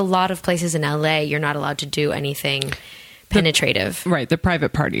know that a lot of places in LA, you're not allowed to do anything penetrative. Right. The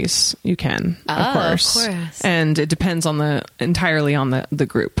private parties you can, of course. And it depends entirely on the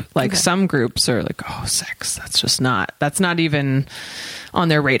group. Like some groups are like, oh, sex, that's not even on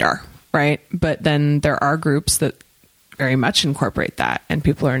their radar. Right. But then there are groups that very much incorporate that, and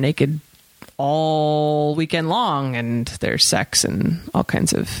people are naked all weekend long and there's sex and all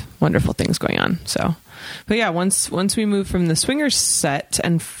kinds of wonderful things going on. So, but yeah, once we moved from the swingers set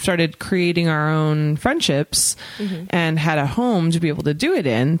and started creating our own friendships and had a home to be able to do it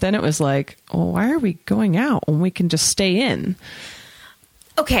in, then it was like, well, why are we going out when we can just stay in?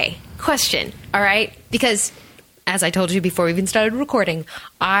 Okay. Question. All right. Because as I told you before we even started recording,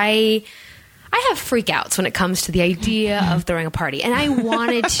 I have freakouts when it comes to the idea of throwing a party. And I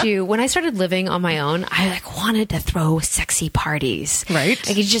wanted to, when I started living on my own, I wanted to throw sexy parties. Right.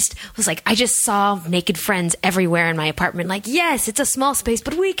 Like it just was like, I just saw naked friends everywhere in my apartment. Like, yes, it's a small space,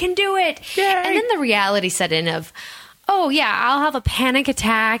 but we can do it. Yay. And then the reality set in of, oh yeah, I'll have a panic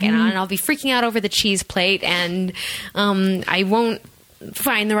attack and I'll be freaking out over the cheese plate, and I won't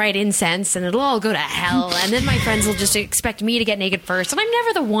find the right incense and it'll all go to hell, and then my friends will just expect me to get naked first, and I'm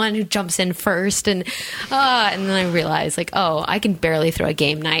never the one who jumps in first, and then I realize like, oh, I can barely throw a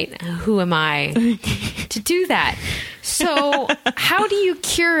game night. Who am I to do that? So how do you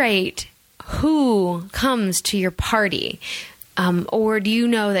curate who comes to your party? Or do you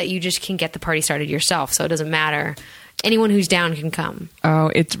know that you just can get the party started yourself, so it doesn't matter? Anyone who's down can come. Oh,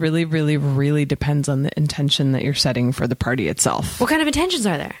 it really, really, really depends on the intention that you're setting for the party itself. What kind of intentions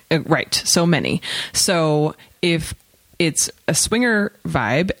are there? Right. So many. So if it's a swinger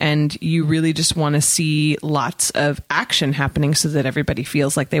vibe and you really just want to see lots of action happening so that everybody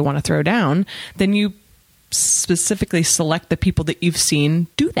feels like they want to throw down, then you specifically select the people that you've seen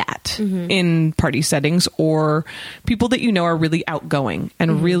do that in party settings, or people that you know are really outgoing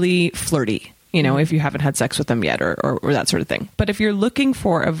and really flirty. You know, if you haven't had sex with them yet, or that sort of thing. But if you're looking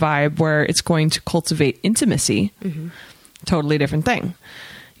for a vibe where it's going to cultivate intimacy, totally different thing.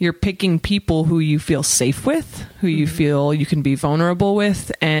 You're picking people who you feel safe with, who you feel you can be vulnerable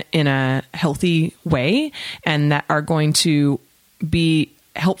with in a healthy way, and that are going to be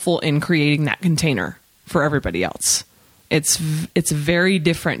helpful in creating that container for everybody else. It's very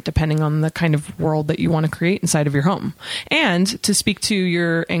different depending on the kind of world that you want to create inside of your home. And to speak to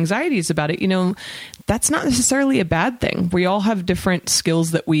your anxieties about it, you know, that's not necessarily a bad thing. We all have different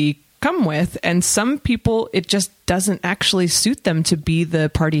skills that we come with, and some people, it just doesn't actually suit them to be the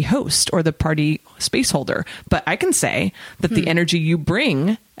party host or the party space holder. But I can say that the energy you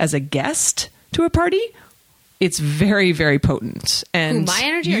bring as a guest to a party, it's very, very potent. And my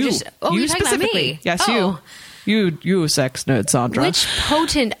energy, or just you're talking about me? Yes, you. You sex nerd, Sandra. Which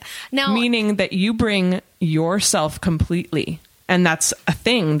potent? Now, meaning that you bring yourself completely, and that's a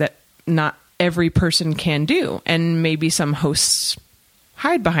thing that not every person can do. And maybe some hosts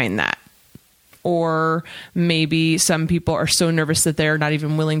hide behind that. Or maybe some people are so nervous that they're not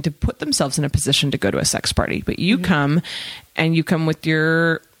even willing to put themselves in a position to go to a sex party. But you come, and you come with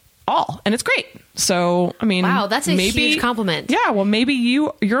your all, and it's great. So, I mean, wow, that's a huge compliment. Yeah, well, maybe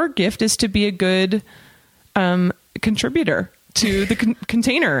your gift is to be a good contributor to the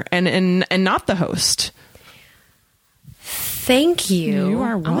container and not the host. Thank you. You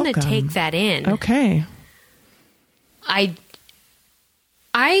are welcome. I'm going to take that in. Okay.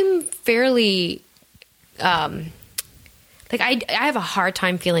 I'm fairly, I have a hard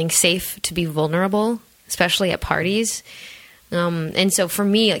time feeling safe to be vulnerable, especially at parties. And so for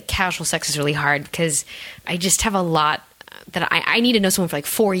me, like, casual sex is really hard because I just have a lot that I need to know someone for like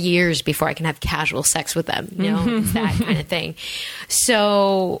 4 years before I can have casual sex with them. You know, it's that kind of thing.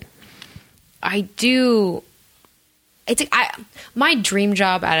 So my dream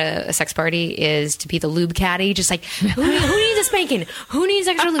job at a sex party is to be the lube caddy. Just like, who needs a spanking? Who needs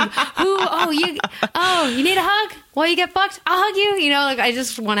extra lube? You need a hug? Well, you get fucked? I'll hug you. You know, like, I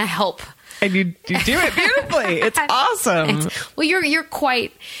just want to help. And you do it beautifully. It's awesome. Well, you're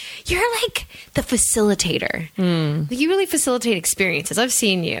like the facilitator. Like, you really facilitate experiences. I've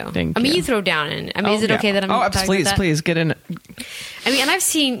seen you. Thank you. you throw down in. I mean, is it okay that I'm talking about that? Please get in it. I mean, and I've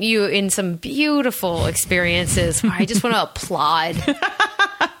seen you in some beautiful experiences where I just want to applaud.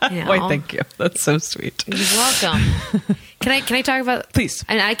 You know? Why, thank you. That's so sweet. You're welcome. Can I talk about? Please.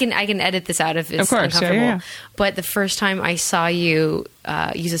 And I can edit this out if it's of course, uncomfortable. yeah. But the first time I saw you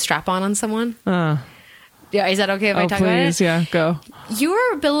use a strap-on on someone. Yeah, is that okay if I talk about it? Please, yeah, go.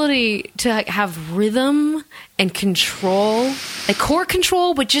 Your ability to have rhythm and control, like core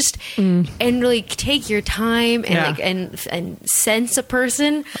control, but just and really take your time and and sense a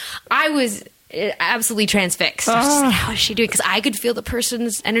person. I was absolutely transfixed. I was just like, how is she doing? Because I could feel the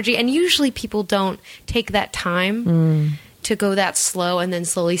person's energy, and usually people don't take that time to go that slow and then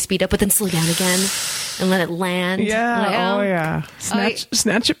slowly speed up, but then slow down again and let it land. Yeah.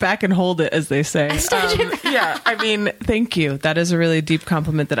 Snatch it back and hold it, as they say. Snatch it back. Yeah. I mean, thank you. That is a really deep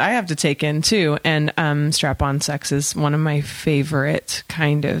compliment that I have to take in too. And strap-on sex is one of my favorite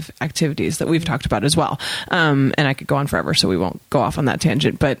kind of activities that we've talked about as well. And I could go on forever, so we won't go off on that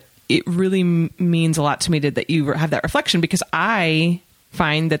tangent. But it really means a lot to me that you have that reflection, because I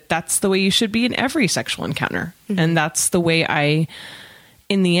find that that's the way you should be in every sexual encounter. And that's the way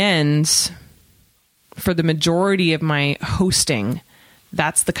in the end, for the majority of my hosting,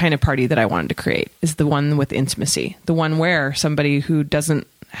 that's the kind of party that I wanted to create, is the one with intimacy, the one where somebody who doesn't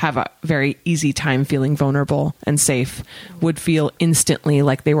have a very easy time feeling vulnerable and safe would feel instantly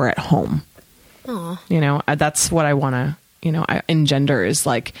like they were at home. Aww. You know, that's what I want to, engender, is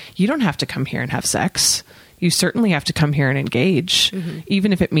like, you don't have to come here and have sex. You certainly have to come here and engage,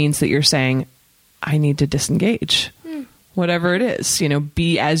 even if it means that you're saying, I need to disengage. Whatever it is,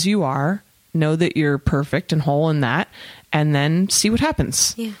 be as you are, know that you're perfect and whole in that, and then see what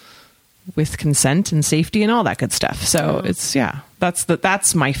happens with consent and safety and all that good stuff. So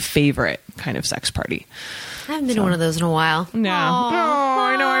that's my favorite kind of sex party. I haven't been to one of those in a while. No.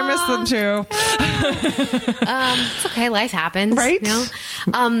 I know. I miss them too. It's okay. Life happens. Right?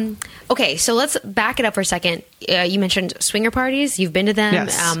 Okay, so let's back it up for a second. You mentioned swinger parties. You've been to them.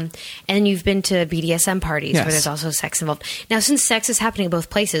 Yes. And you've been to BDSM parties where there's also sex involved. Now, since sex is happening both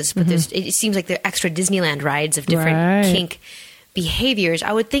places, but it seems like there are extra Disneyland rides of different kink behaviors,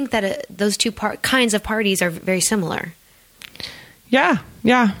 I would think that those two kinds of parties are very similar. Yeah.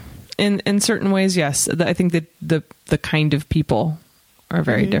 In certain ways, yes. I think that the kind of people are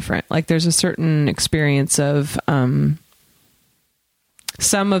very different. Like, there's a certain experience of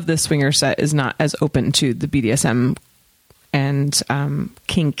some of the swinger set is not as open to the BDSM and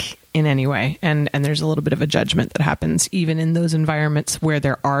kink in any way, and there's a little bit of a judgment that happens even in those environments where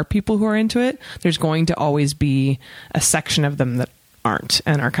there are people who are into it. There's going to always be a section of them that aren't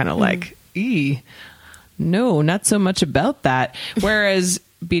and are kind of like, no, not so much about that. Whereas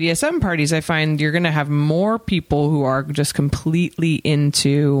BDSM parties, I find you're going to have more people who are just completely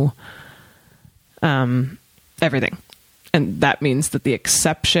into everything. And that means that the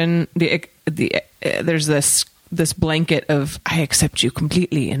exception, there's this blanket of, I accept you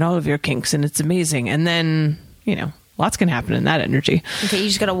completely in all of your kinks and it's amazing. And then, lots can happen in that energy. Okay, you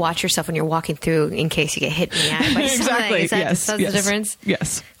just got to watch yourself when you're walking through in case you get hit in the eye by exactly. something. That's the difference?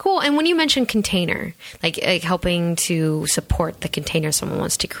 Yes. Cool. And when you mentioned container, like helping to support the container someone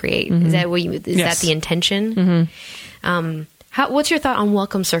wants to create, is that what is that the intention? What's your thought on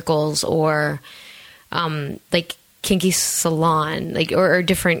welcome circles or like Kinky Salon, like or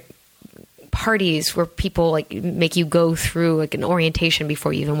different parties where people like make you go through like an orientation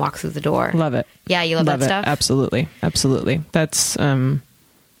before you even walk through the door. Love it. Yeah, you love that it. stuff? Absolutely. Absolutely. That's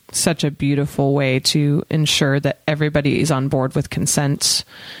such a beautiful way to ensure that everybody is on board with consent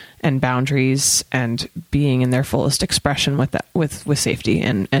and boundaries and being in their fullest expression with that, with safety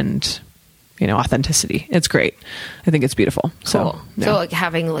and authenticity. It's great. I think it's beautiful. Cool. So like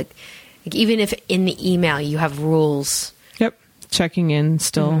having like even if in the email you have rules. Yep. Checking in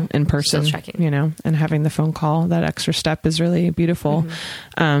still in person, Still checking. And having the phone call, that extra step is really beautiful.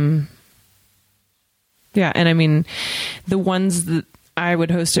 Yeah. And I mean, the ones that I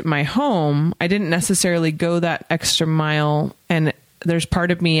would host at my home, I didn't necessarily go that extra mile. And there's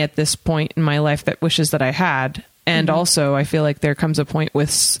part of me at this point in my life that wishes that I had. And also I feel like there comes a point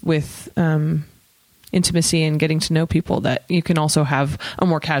with intimacy and getting to know people that you can also have a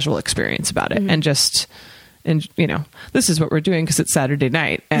more casual experience about it and this is what we're doing because it's Saturday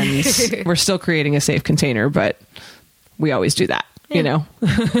night and we're still creating a safe container, but we always do that,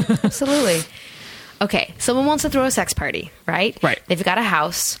 Absolutely. Okay, someone wants to throw a sex party, right? Right. They've got a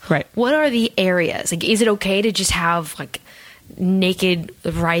house. Right. What are the areas? Like, is it okay to just have like naked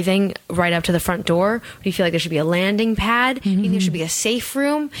writhing right up to the front door? Or do you feel like there should be a landing pad? Do you think there should be a safe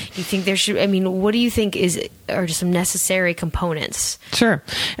room? Do you think there should? I mean, what do you think are just some necessary components? Sure.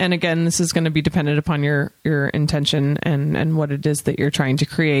 And again, this is going to be dependent upon your intention and what it is that you're trying to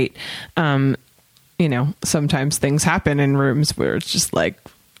create. Sometimes things happen in rooms where it's just like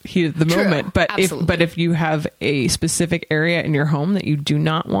heat of the moment. But if you have a specific area in your home that you do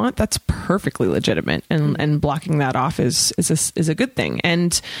not want, that's perfectly legitimate, and blocking that off is a good thing.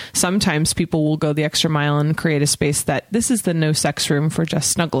 And sometimes people will go the extra mile and create a space that this is the no sex room for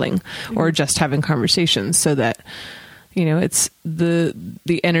just snuggling or just having conversations, so that it's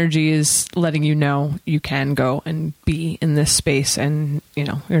the energy is letting you can go and be in this space, and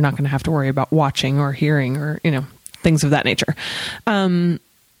you're not going to have to worry about watching or hearing or things of that nature.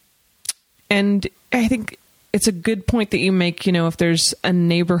 And I think it's a good point that you make, if there's a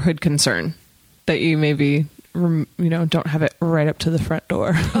neighborhood concern that you maybe, don't have it right up to the front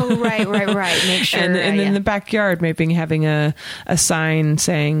door. Oh, right. Make sure. and in the backyard, maybe having a sign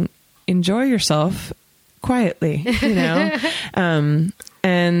saying, enjoy yourself quietly, and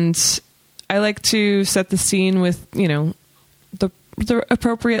I like to set the scene with, the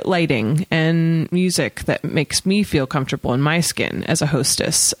appropriate lighting and music that makes me feel comfortable in my skin as a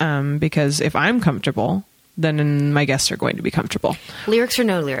hostess. Because if I'm comfortable, then my guests are going to be comfortable. Lyrics or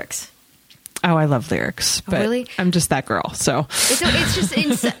no lyrics? Oh, I love lyrics, but really? I'm just that girl. So it's just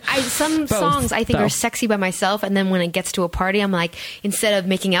some songs I think are sexy by myself, and then when it gets to a party, I'm like, instead of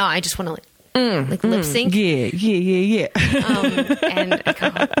making out, I just want to lip sync. Yeah. And I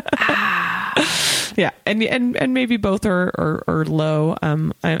go, Yeah, and maybe both are low.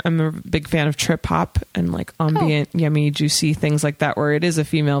 I'm a big fan of trip hop and like ambient, yummy, juicy things like that, where it is a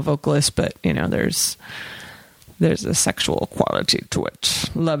female vocalist, but there's a sexual quality to it.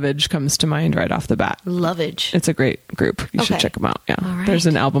 Lovage comes to mind right off the bat. Lovage. It's a great group. You should check them out. Yeah, right. There's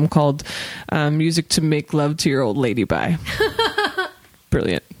an album called "Music to Make Love to Your Old Lady" by.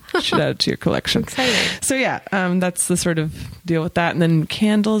 Brilliant. Should add it to your collection. Exciting. So yeah, that's the sort of deal with that. And then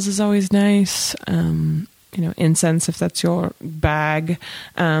candles is always nice. Incense, if that's your bag.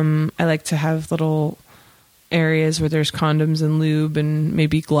 I like to have little areas where there's condoms and lube and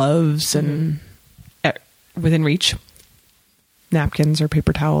maybe gloves and within reach. Napkins or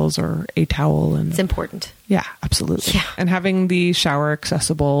paper towels or a towel. And it's important. Yeah, absolutely. Yeah. And having the shower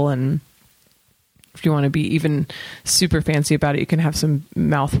accessible, and if you want to be even super fancy about it, you can have some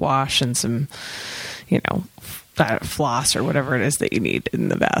mouthwash and some, floss or whatever it is that you need in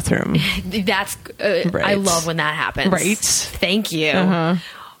the bathroom. That's right. I love when that happens. Right. Thank you. Uh-huh.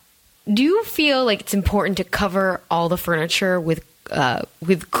 Do you feel like it's important to cover all the furniture with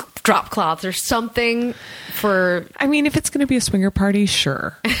drop cloths or something for... I mean, if it's going to be a swinger party,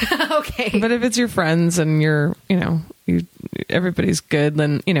 sure. Okay. But if it's your friends and you're, everybody's good,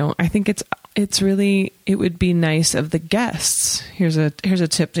 then, I think it's really, it would be nice of the guests. Here's a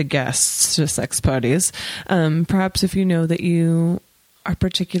tip to guests to sex parties. Perhaps if you know that you are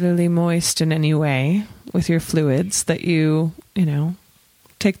particularly moist in any way with your fluids, that you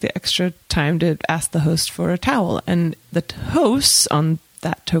take the extra time to ask the host for a towel, and the hosts on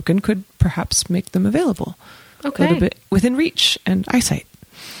that token could perhaps make them available. Okay. A little bit within reach and eyesight.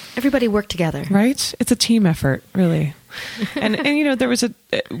 Everybody work together. Right? It's a team effort, really. and there was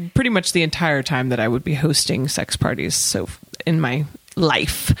pretty much the entire time that I would be hosting sex parties. So in my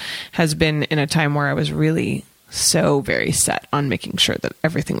life has been in a time where I was really so very set on making sure that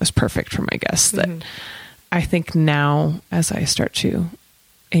everything was perfect for my guests, that I think now, as I start to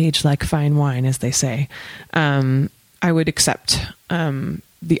age like fine wine, as they say, I would accept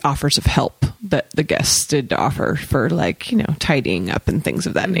the offers of help that the guests did offer for, like, tidying up and things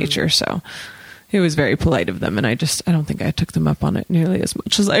of that nature. So it was very polite of them, and I don't think I took them up on it nearly as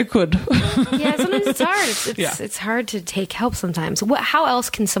much as I could. Yeah, sometimes it's hard. It's hard to take help sometimes. How else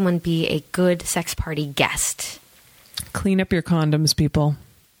can someone be a good sex party guest? Clean up your condoms, people.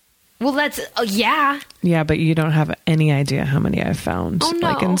 Well, that's, yeah. Yeah, but you don't have any idea how many I've found. Oh,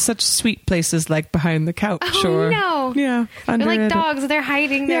 no. Like in such sweet places, like behind the couch. Oh, no. Yeah. They're like dogs. They're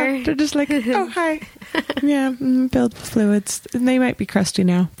hiding there. Yeah, they're just like, oh, hi. Yeah, filled with fluids. And they might be crusty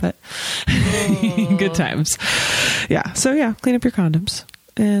now, but good times. Yeah. So, yeah, clean up your condoms.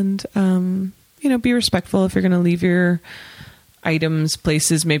 And, be respectful if you're going to leave your items,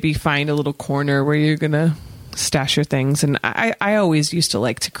 places. Maybe find a little corner where you're going to stash your things. And I always used to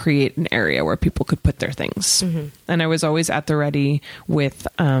like to create an area where people could put their things. Mm-hmm. And I was always at the ready with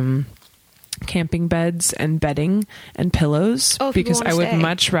camping beds and bedding and pillows, because I would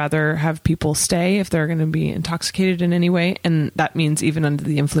much rather have people stay if they're going to be intoxicated in any way. And that means even under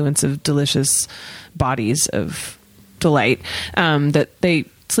the influence of delicious bodies of delight, that they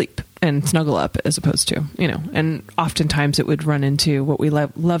sleep and snuggle up, as opposed to, and oftentimes it would run into what we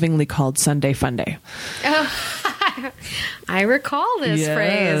lovingly called Sunday fun day. Oh, I recall this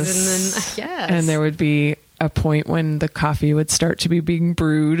phrase. And then, and there would be a point when the coffee would start to be being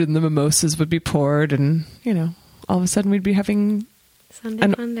brewed and the mimosas would be poured, and, all of a sudden we'd be having Sunday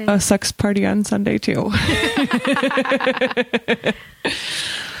fun day. A sex party on Sunday too.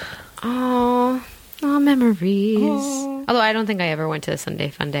 Oh, memories. Oh. Although I don't think I ever went to a Sunday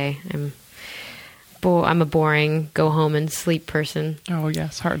fun day. I'm a boring go home and sleep person. Oh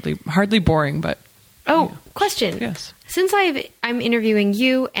yes, hardly boring, but. Oh, question. Yes. Since I'm interviewing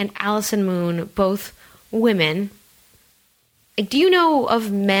you and Allison Moon, both women, do you know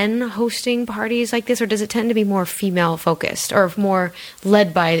of men hosting parties like this, or does it tend to be more female focused or more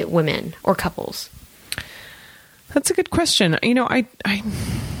led by women or couples? That's a good question. I'm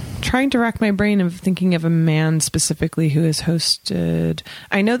trying to rack my brain of thinking of a man specifically who has hosted.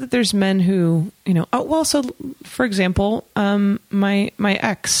 I know that there's men who, so for example, my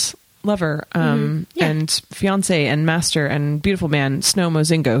ex lover, and fiance and master and beautiful man, Snow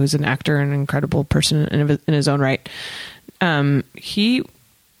Mozingo, who's an actor and an incredible person in his own right. He,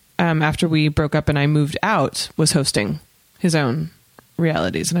 after we broke up and I moved out, was hosting his own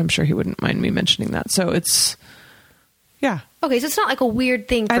realities, and I'm sure he wouldn't mind me mentioning that. So it's, yeah. Okay, so it's not like a weird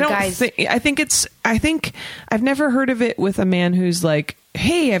thing for guys. I think I've never heard of it with a man who's like,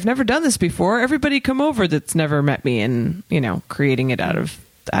 hey, I've never done this before. Everybody come over that's never met me, and, creating it out of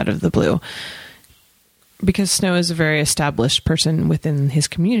the blue. Because Snow is a very established person within his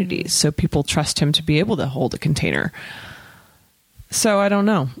community, so people trust him to be able to hold a container. So I don't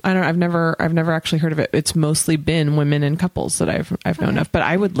know. I've never actually heard of it. It's mostly been women and couples that I've known of. But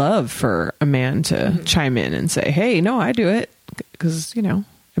I would love for a man to chime in and say, "Hey, no, I do it," because I'd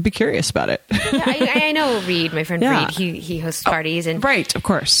be curious about it. Yeah, I know Reed, my friend Reed. He hosts parties, and right, of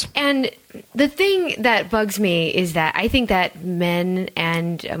course. And the thing that bugs me is that I think that men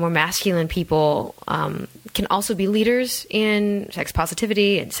and more masculine people can also be leaders in sex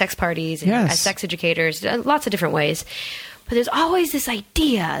positivity and sex parties and as sex educators, lots of different ways. But there's always this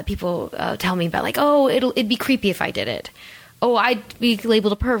idea people tell me about, like, oh, it'd be creepy if I did it. Oh, I'd be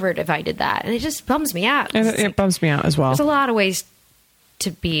labeled a pervert if I did that. And it just bums me out. It bums me out as well. There's a lot of ways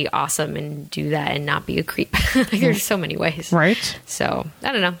to be awesome and do that and not be a creep. There's so many ways. Right. So,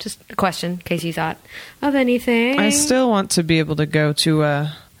 I don't know. Just a question in case you thought of anything. I still want to be able to go to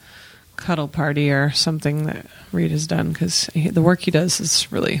a Cuddle Party or something that Reed has done, because the work he does is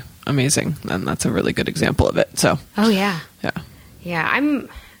really amazing, and that's a really good example of it. So. Oh yeah. Yeah. Yeah.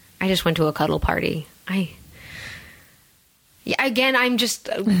 I just went to a Cuddle Party. I'm just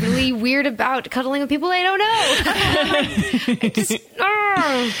really weird about cuddling with people I don't know.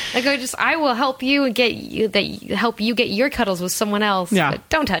 I will help you and help you get your cuddles with someone else. Yeah. But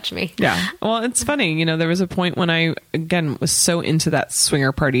don't touch me. Yeah. Well, it's funny. There was a point when I, again, was so into that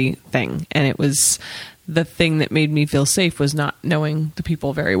swinger party thing, and it was the thing that made me feel safe was not knowing the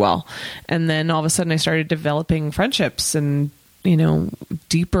people very well. And then all of a sudden I started developing friendships and,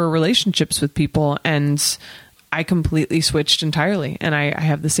 deeper relationships with people, and I completely switched entirely. And I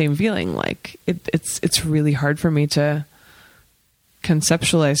have the same feeling. Like it's really hard for me to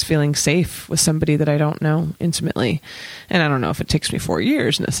conceptualize feeling safe with somebody that I don't know intimately. And I don't know if it takes me 4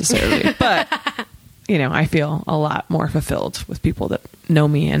 years necessarily, but I feel a lot more fulfilled with people that know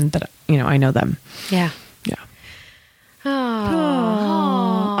me and that, I know them. Yeah. Yeah. Oh,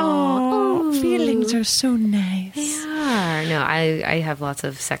 feelings are so nice. They are. are. No, I have lots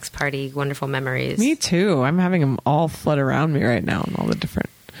of sex party, wonderful memories. Me too. I'm having them all flood around me right now and all the different.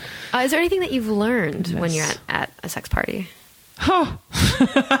 Is there anything that you've learned when you're at a sex party? Oh.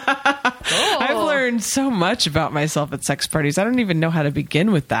 I've learned so much about myself at sex parties. I don't even know how to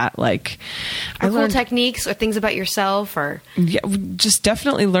begin with that. Like, I learned techniques or things about yourself, or just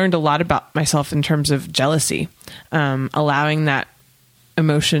definitely learned a lot about myself in terms of jealousy, allowing that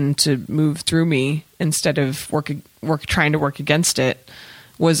emotion to move through me instead of trying to work against it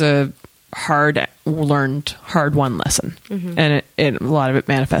was a hard won lesson, and a lot of it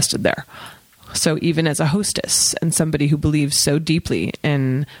manifested there. So even as a hostess and somebody who believes so deeply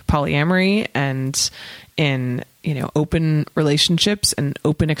in polyamory and in, open relationships and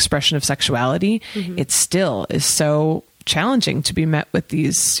open expression of sexuality, it still is so challenging to be met with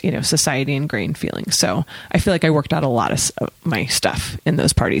these, society ingrained feelings. So I feel like I worked out a lot of my stuff in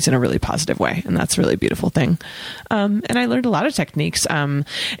those parties in a really positive way. And that's a really beautiful thing. And I learned a lot of techniques.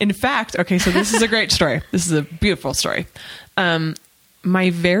 In fact, okay, so this is a great story. This is a beautiful story.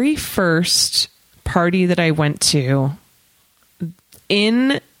 My very first party that I went to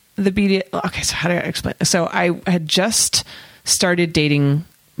in the BDSM. Okay, so how do I explain? So I had just started dating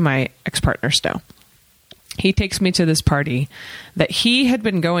my ex-partner Snow. He takes me to this party that he had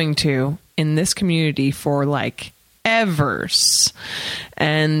been going to in this community for like evers.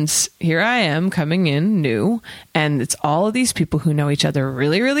 And here I am coming in new, and it's all of these people who know each other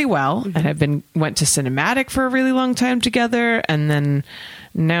really, really well and have went to Cinematic for a really long time together. And then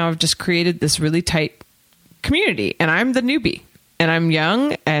now I've just created this really tight community, and I'm the newbie, and I'm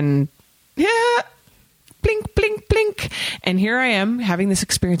young, and blink, blink, blink. And here I am having this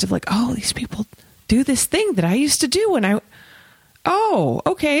experience of like, oh, these people do this thing that I used to do when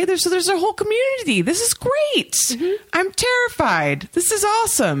okay, there's a whole community. This is great. I'm terrified. This is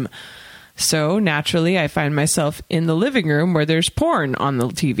awesome. So naturally, I find myself in the living room where there's porn on the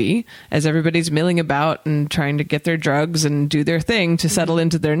TV as everybody's milling about and trying to get their drugs and do their thing to settle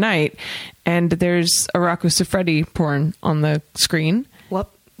into their night. And there's a Rocco Siffredi porn on the screen. What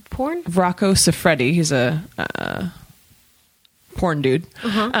porn? Rocco Siffredi. He's a porn dude.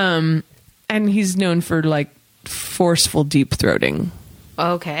 And he's known for like forceful deep throating.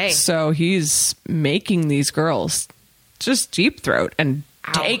 Okay. So he's making these girls just deep throat and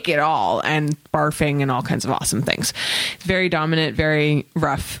take it all, and barfing and all kinds of awesome things. Very dominant, very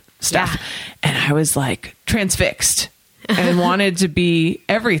rough stuff. Yeah. And I was like transfixed and wanted to be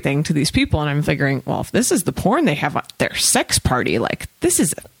everything to these people. And I'm figuring, well, if this is the porn they have at their sex party, like this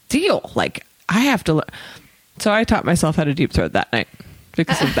is a deal. Like I have to So I taught myself how to deep throat that night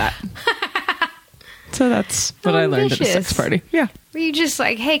because of that. So that's what I learned at a sex party. Yeah. Were you just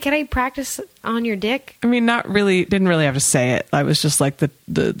like, hey, can I practice on your dick? I mean, not really, didn't really have to say it. I was just like the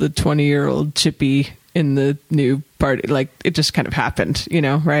 20-year-old chippy in the new party. Like it just kind of happened,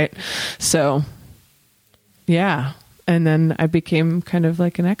 right? So yeah. And then I became kind of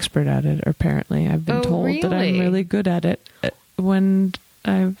like an expert at it. Apparently I've been told that I'm really good at it when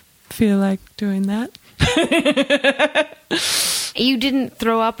I feel like doing that. You didn't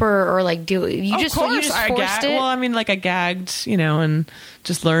throw up or like do it. You just forced it. Well, I mean, like I gagged, and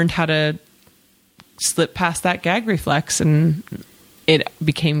just learned how to slip past that gag reflex, and it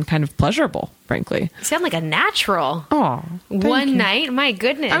became kind of pleasurable, frankly. You sound like a natural. Oh, one night? My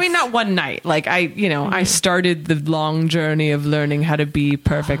goodness. I mean, not one night. Like I started the long journey of learning how to be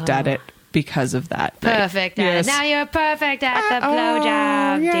perfect at it because of that. Perfect at it. Now you're perfect at the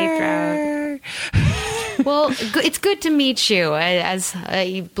blowjob, deep throat. Well, it's good to meet you as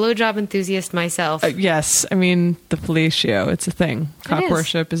a blowjob enthusiast myself. Yes. I mean, the fellatio, it's a thing. Cock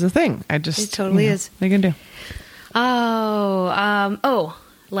worship is a thing. It totally is. What are you going to do?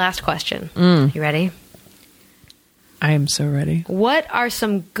 Last question. You ready? I am so ready. What are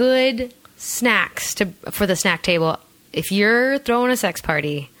some good snacks for the snack table if you're throwing a sex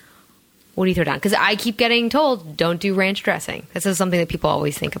party? What do you throw down? Because I keep getting told, don't do ranch dressing. This is something that people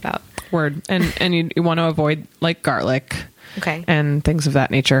always think about. Word. And you want to avoid like garlic. Okay. And things of that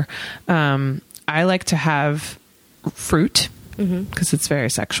nature. I like to have fruit because it's very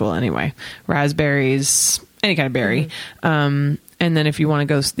sexual anyway. Raspberries, any kind of berry. And then if you want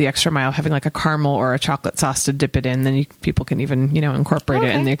to go the extra mile, having like a caramel or a chocolate sauce to dip it in, then people can even, incorporate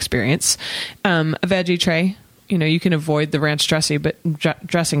it in the experience. A veggie tray. You can avoid the ranch dressing, but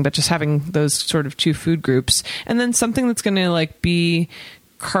just having those sort of two food groups, and then something that's going to like be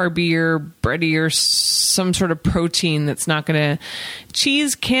carby or bready or some sort of protein that's not going to...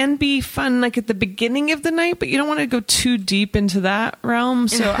 Cheese can be fun like at the beginning of the night, but you don't want to go too deep into that realm.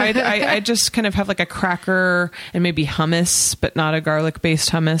 So I just kind of have like a cracker and maybe hummus, but not a garlic-based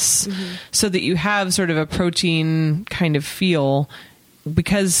hummus, so that you have sort of a protein kind of feel,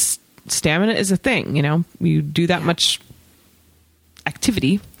 because stamina is a thing, you know? You do that much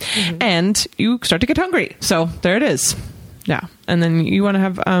activity and you start to get hungry. So there it is. Yeah. And then you want to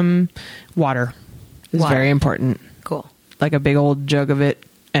have water is very important. Cool. Like a big old jug of it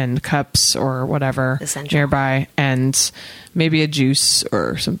and cups or whatever Essential. nearby, and maybe a juice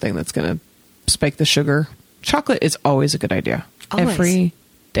or something that's going to spike the sugar. Chocolate is always a good idea. Always. Every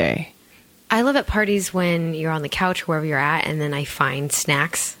day. I love at parties when you're on the couch, wherever you're at, and then I find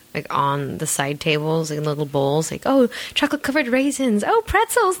snacks like on the side tables, like in little bowls, like, oh, chocolate covered raisins, oh,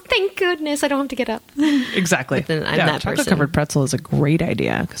 pretzels, thank goodness I don't have to get up. Exactly. But then I'm that chocolate person. covered pretzel is a great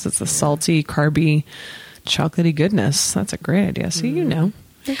idea because it's a salty, carby, chocolatey goodness. That's a great idea. So you know,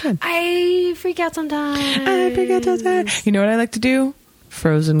 you're good. I freak out sometimes. You know what I like to do?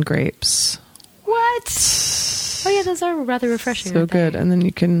 Frozen grapes. What? Oh yeah, those are rather refreshing. So aren't they? good. And then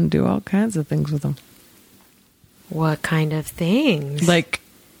you can do all kinds of things with them. What kind of things? Like,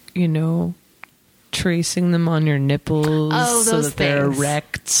 you know, tracing them on your nipples Oh, so those that they're things.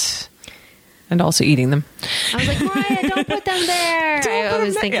 erect. And also eating them. I was like, Mariah, don't put them there. I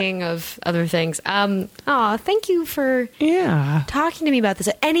was thinking of other things. Thank you for talking to me about this.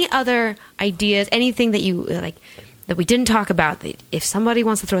 Any other ideas, anything that you like that we didn't talk about, that if somebody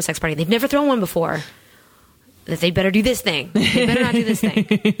wants to throw a sex party, they've never thrown one before, that they better do this thing. They better not do this thing.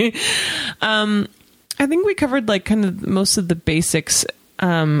 I think we covered like kind of most of the basics.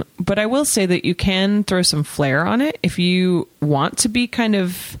 But I will say that you can throw some flair on it if you want to be kind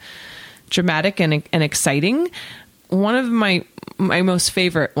of dramatic and exciting. One of my most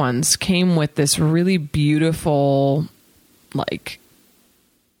favorite ones came with this really beautiful, like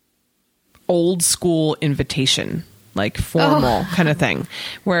old school invitation, like formal kind of thing,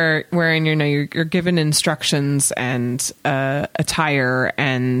 wherein you know you're given instructions and attire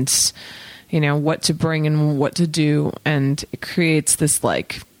and you know what to bring and what to do, and it creates this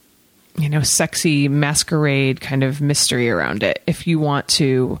like, you know, sexy masquerade kind of mystery around it. If you want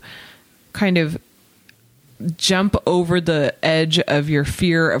to kind of jump over the edge of your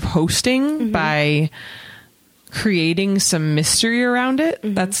fear of hosting by creating some mystery around it,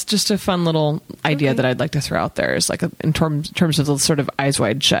 that's just a fun little idea that I'd like to throw out there. Is like in terms of the sort of eyes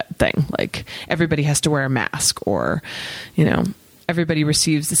wide shut thing, like everybody has to wear a mask, or you know, everybody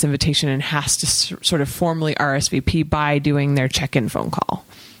receives this invitation and has to sort of formally RSVP by doing their check-in phone call.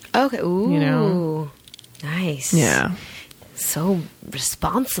 Okay. Ooh. You know? Nice. Yeah. So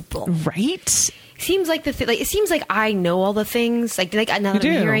responsible. Right? Seems like it seems like I know all the things. Like now that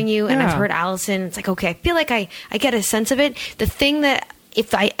I'm hearing you and I've heard Allison, it's like, okay, I feel like I get a sense of it. The thing that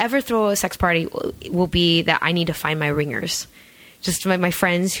if I ever throw a sex party will be that I need to find my ringers. Just my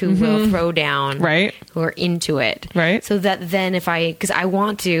friends who will throw down, right? Who are into it, right? So that then because I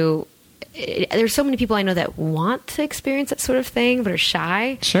want to, there's so many people I know that want to experience that sort of thing but are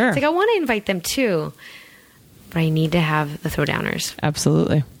shy. Sure. It's like I want to invite them too, but I need to have the throwdowners.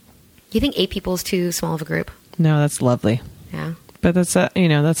 Absolutely. You think 8 people is too small of a group? No, that's lovely. Yeah. But that's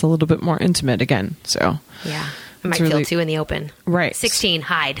that's a little bit more intimate again. So yeah, I might really feel 2 in the open. Right. 16,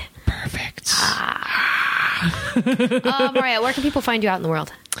 hide. Perfect. Mariah, where can people find you out in the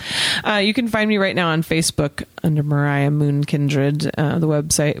world? You can find me right now on Facebook under Marriah Moonkindred. The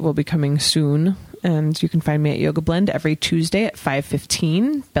website will be coming soon, and you can find me at Yoga Blend every Tuesday at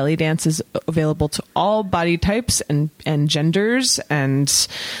 5:15. Belly dance is available to all body types and genders and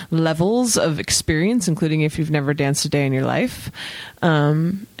levels of experience, including if you've never danced a day in your life.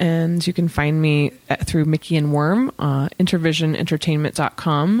 And you can find me through Mickey and Worm,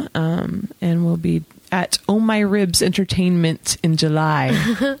 intervisionentertainment.com, and we'll be at Oh My Ribs Entertainment in July.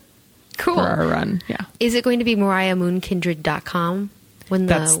 Cool. For our run. Yeah. Is it going to be MariahMoonkindred.com when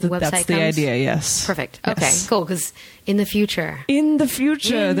the website comes? That's the idea, yes. Perfect. Yes. Okay, cool. Because in the future,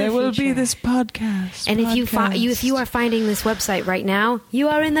 there will be this podcast. And if you are finding this website right now, you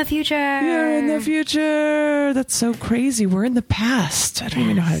are in the future. You're in the future. That's so crazy. We're in the past. I don't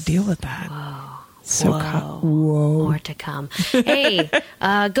even know how to deal with that. Whoa. So Whoa. More to come. Hey,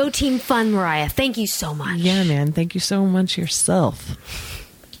 go Team Fun, Mariah. Thank you so much. Yeah, man. Thank you so much yourself.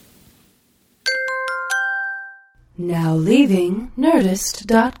 Now leaving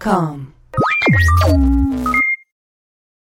Nerdist.com.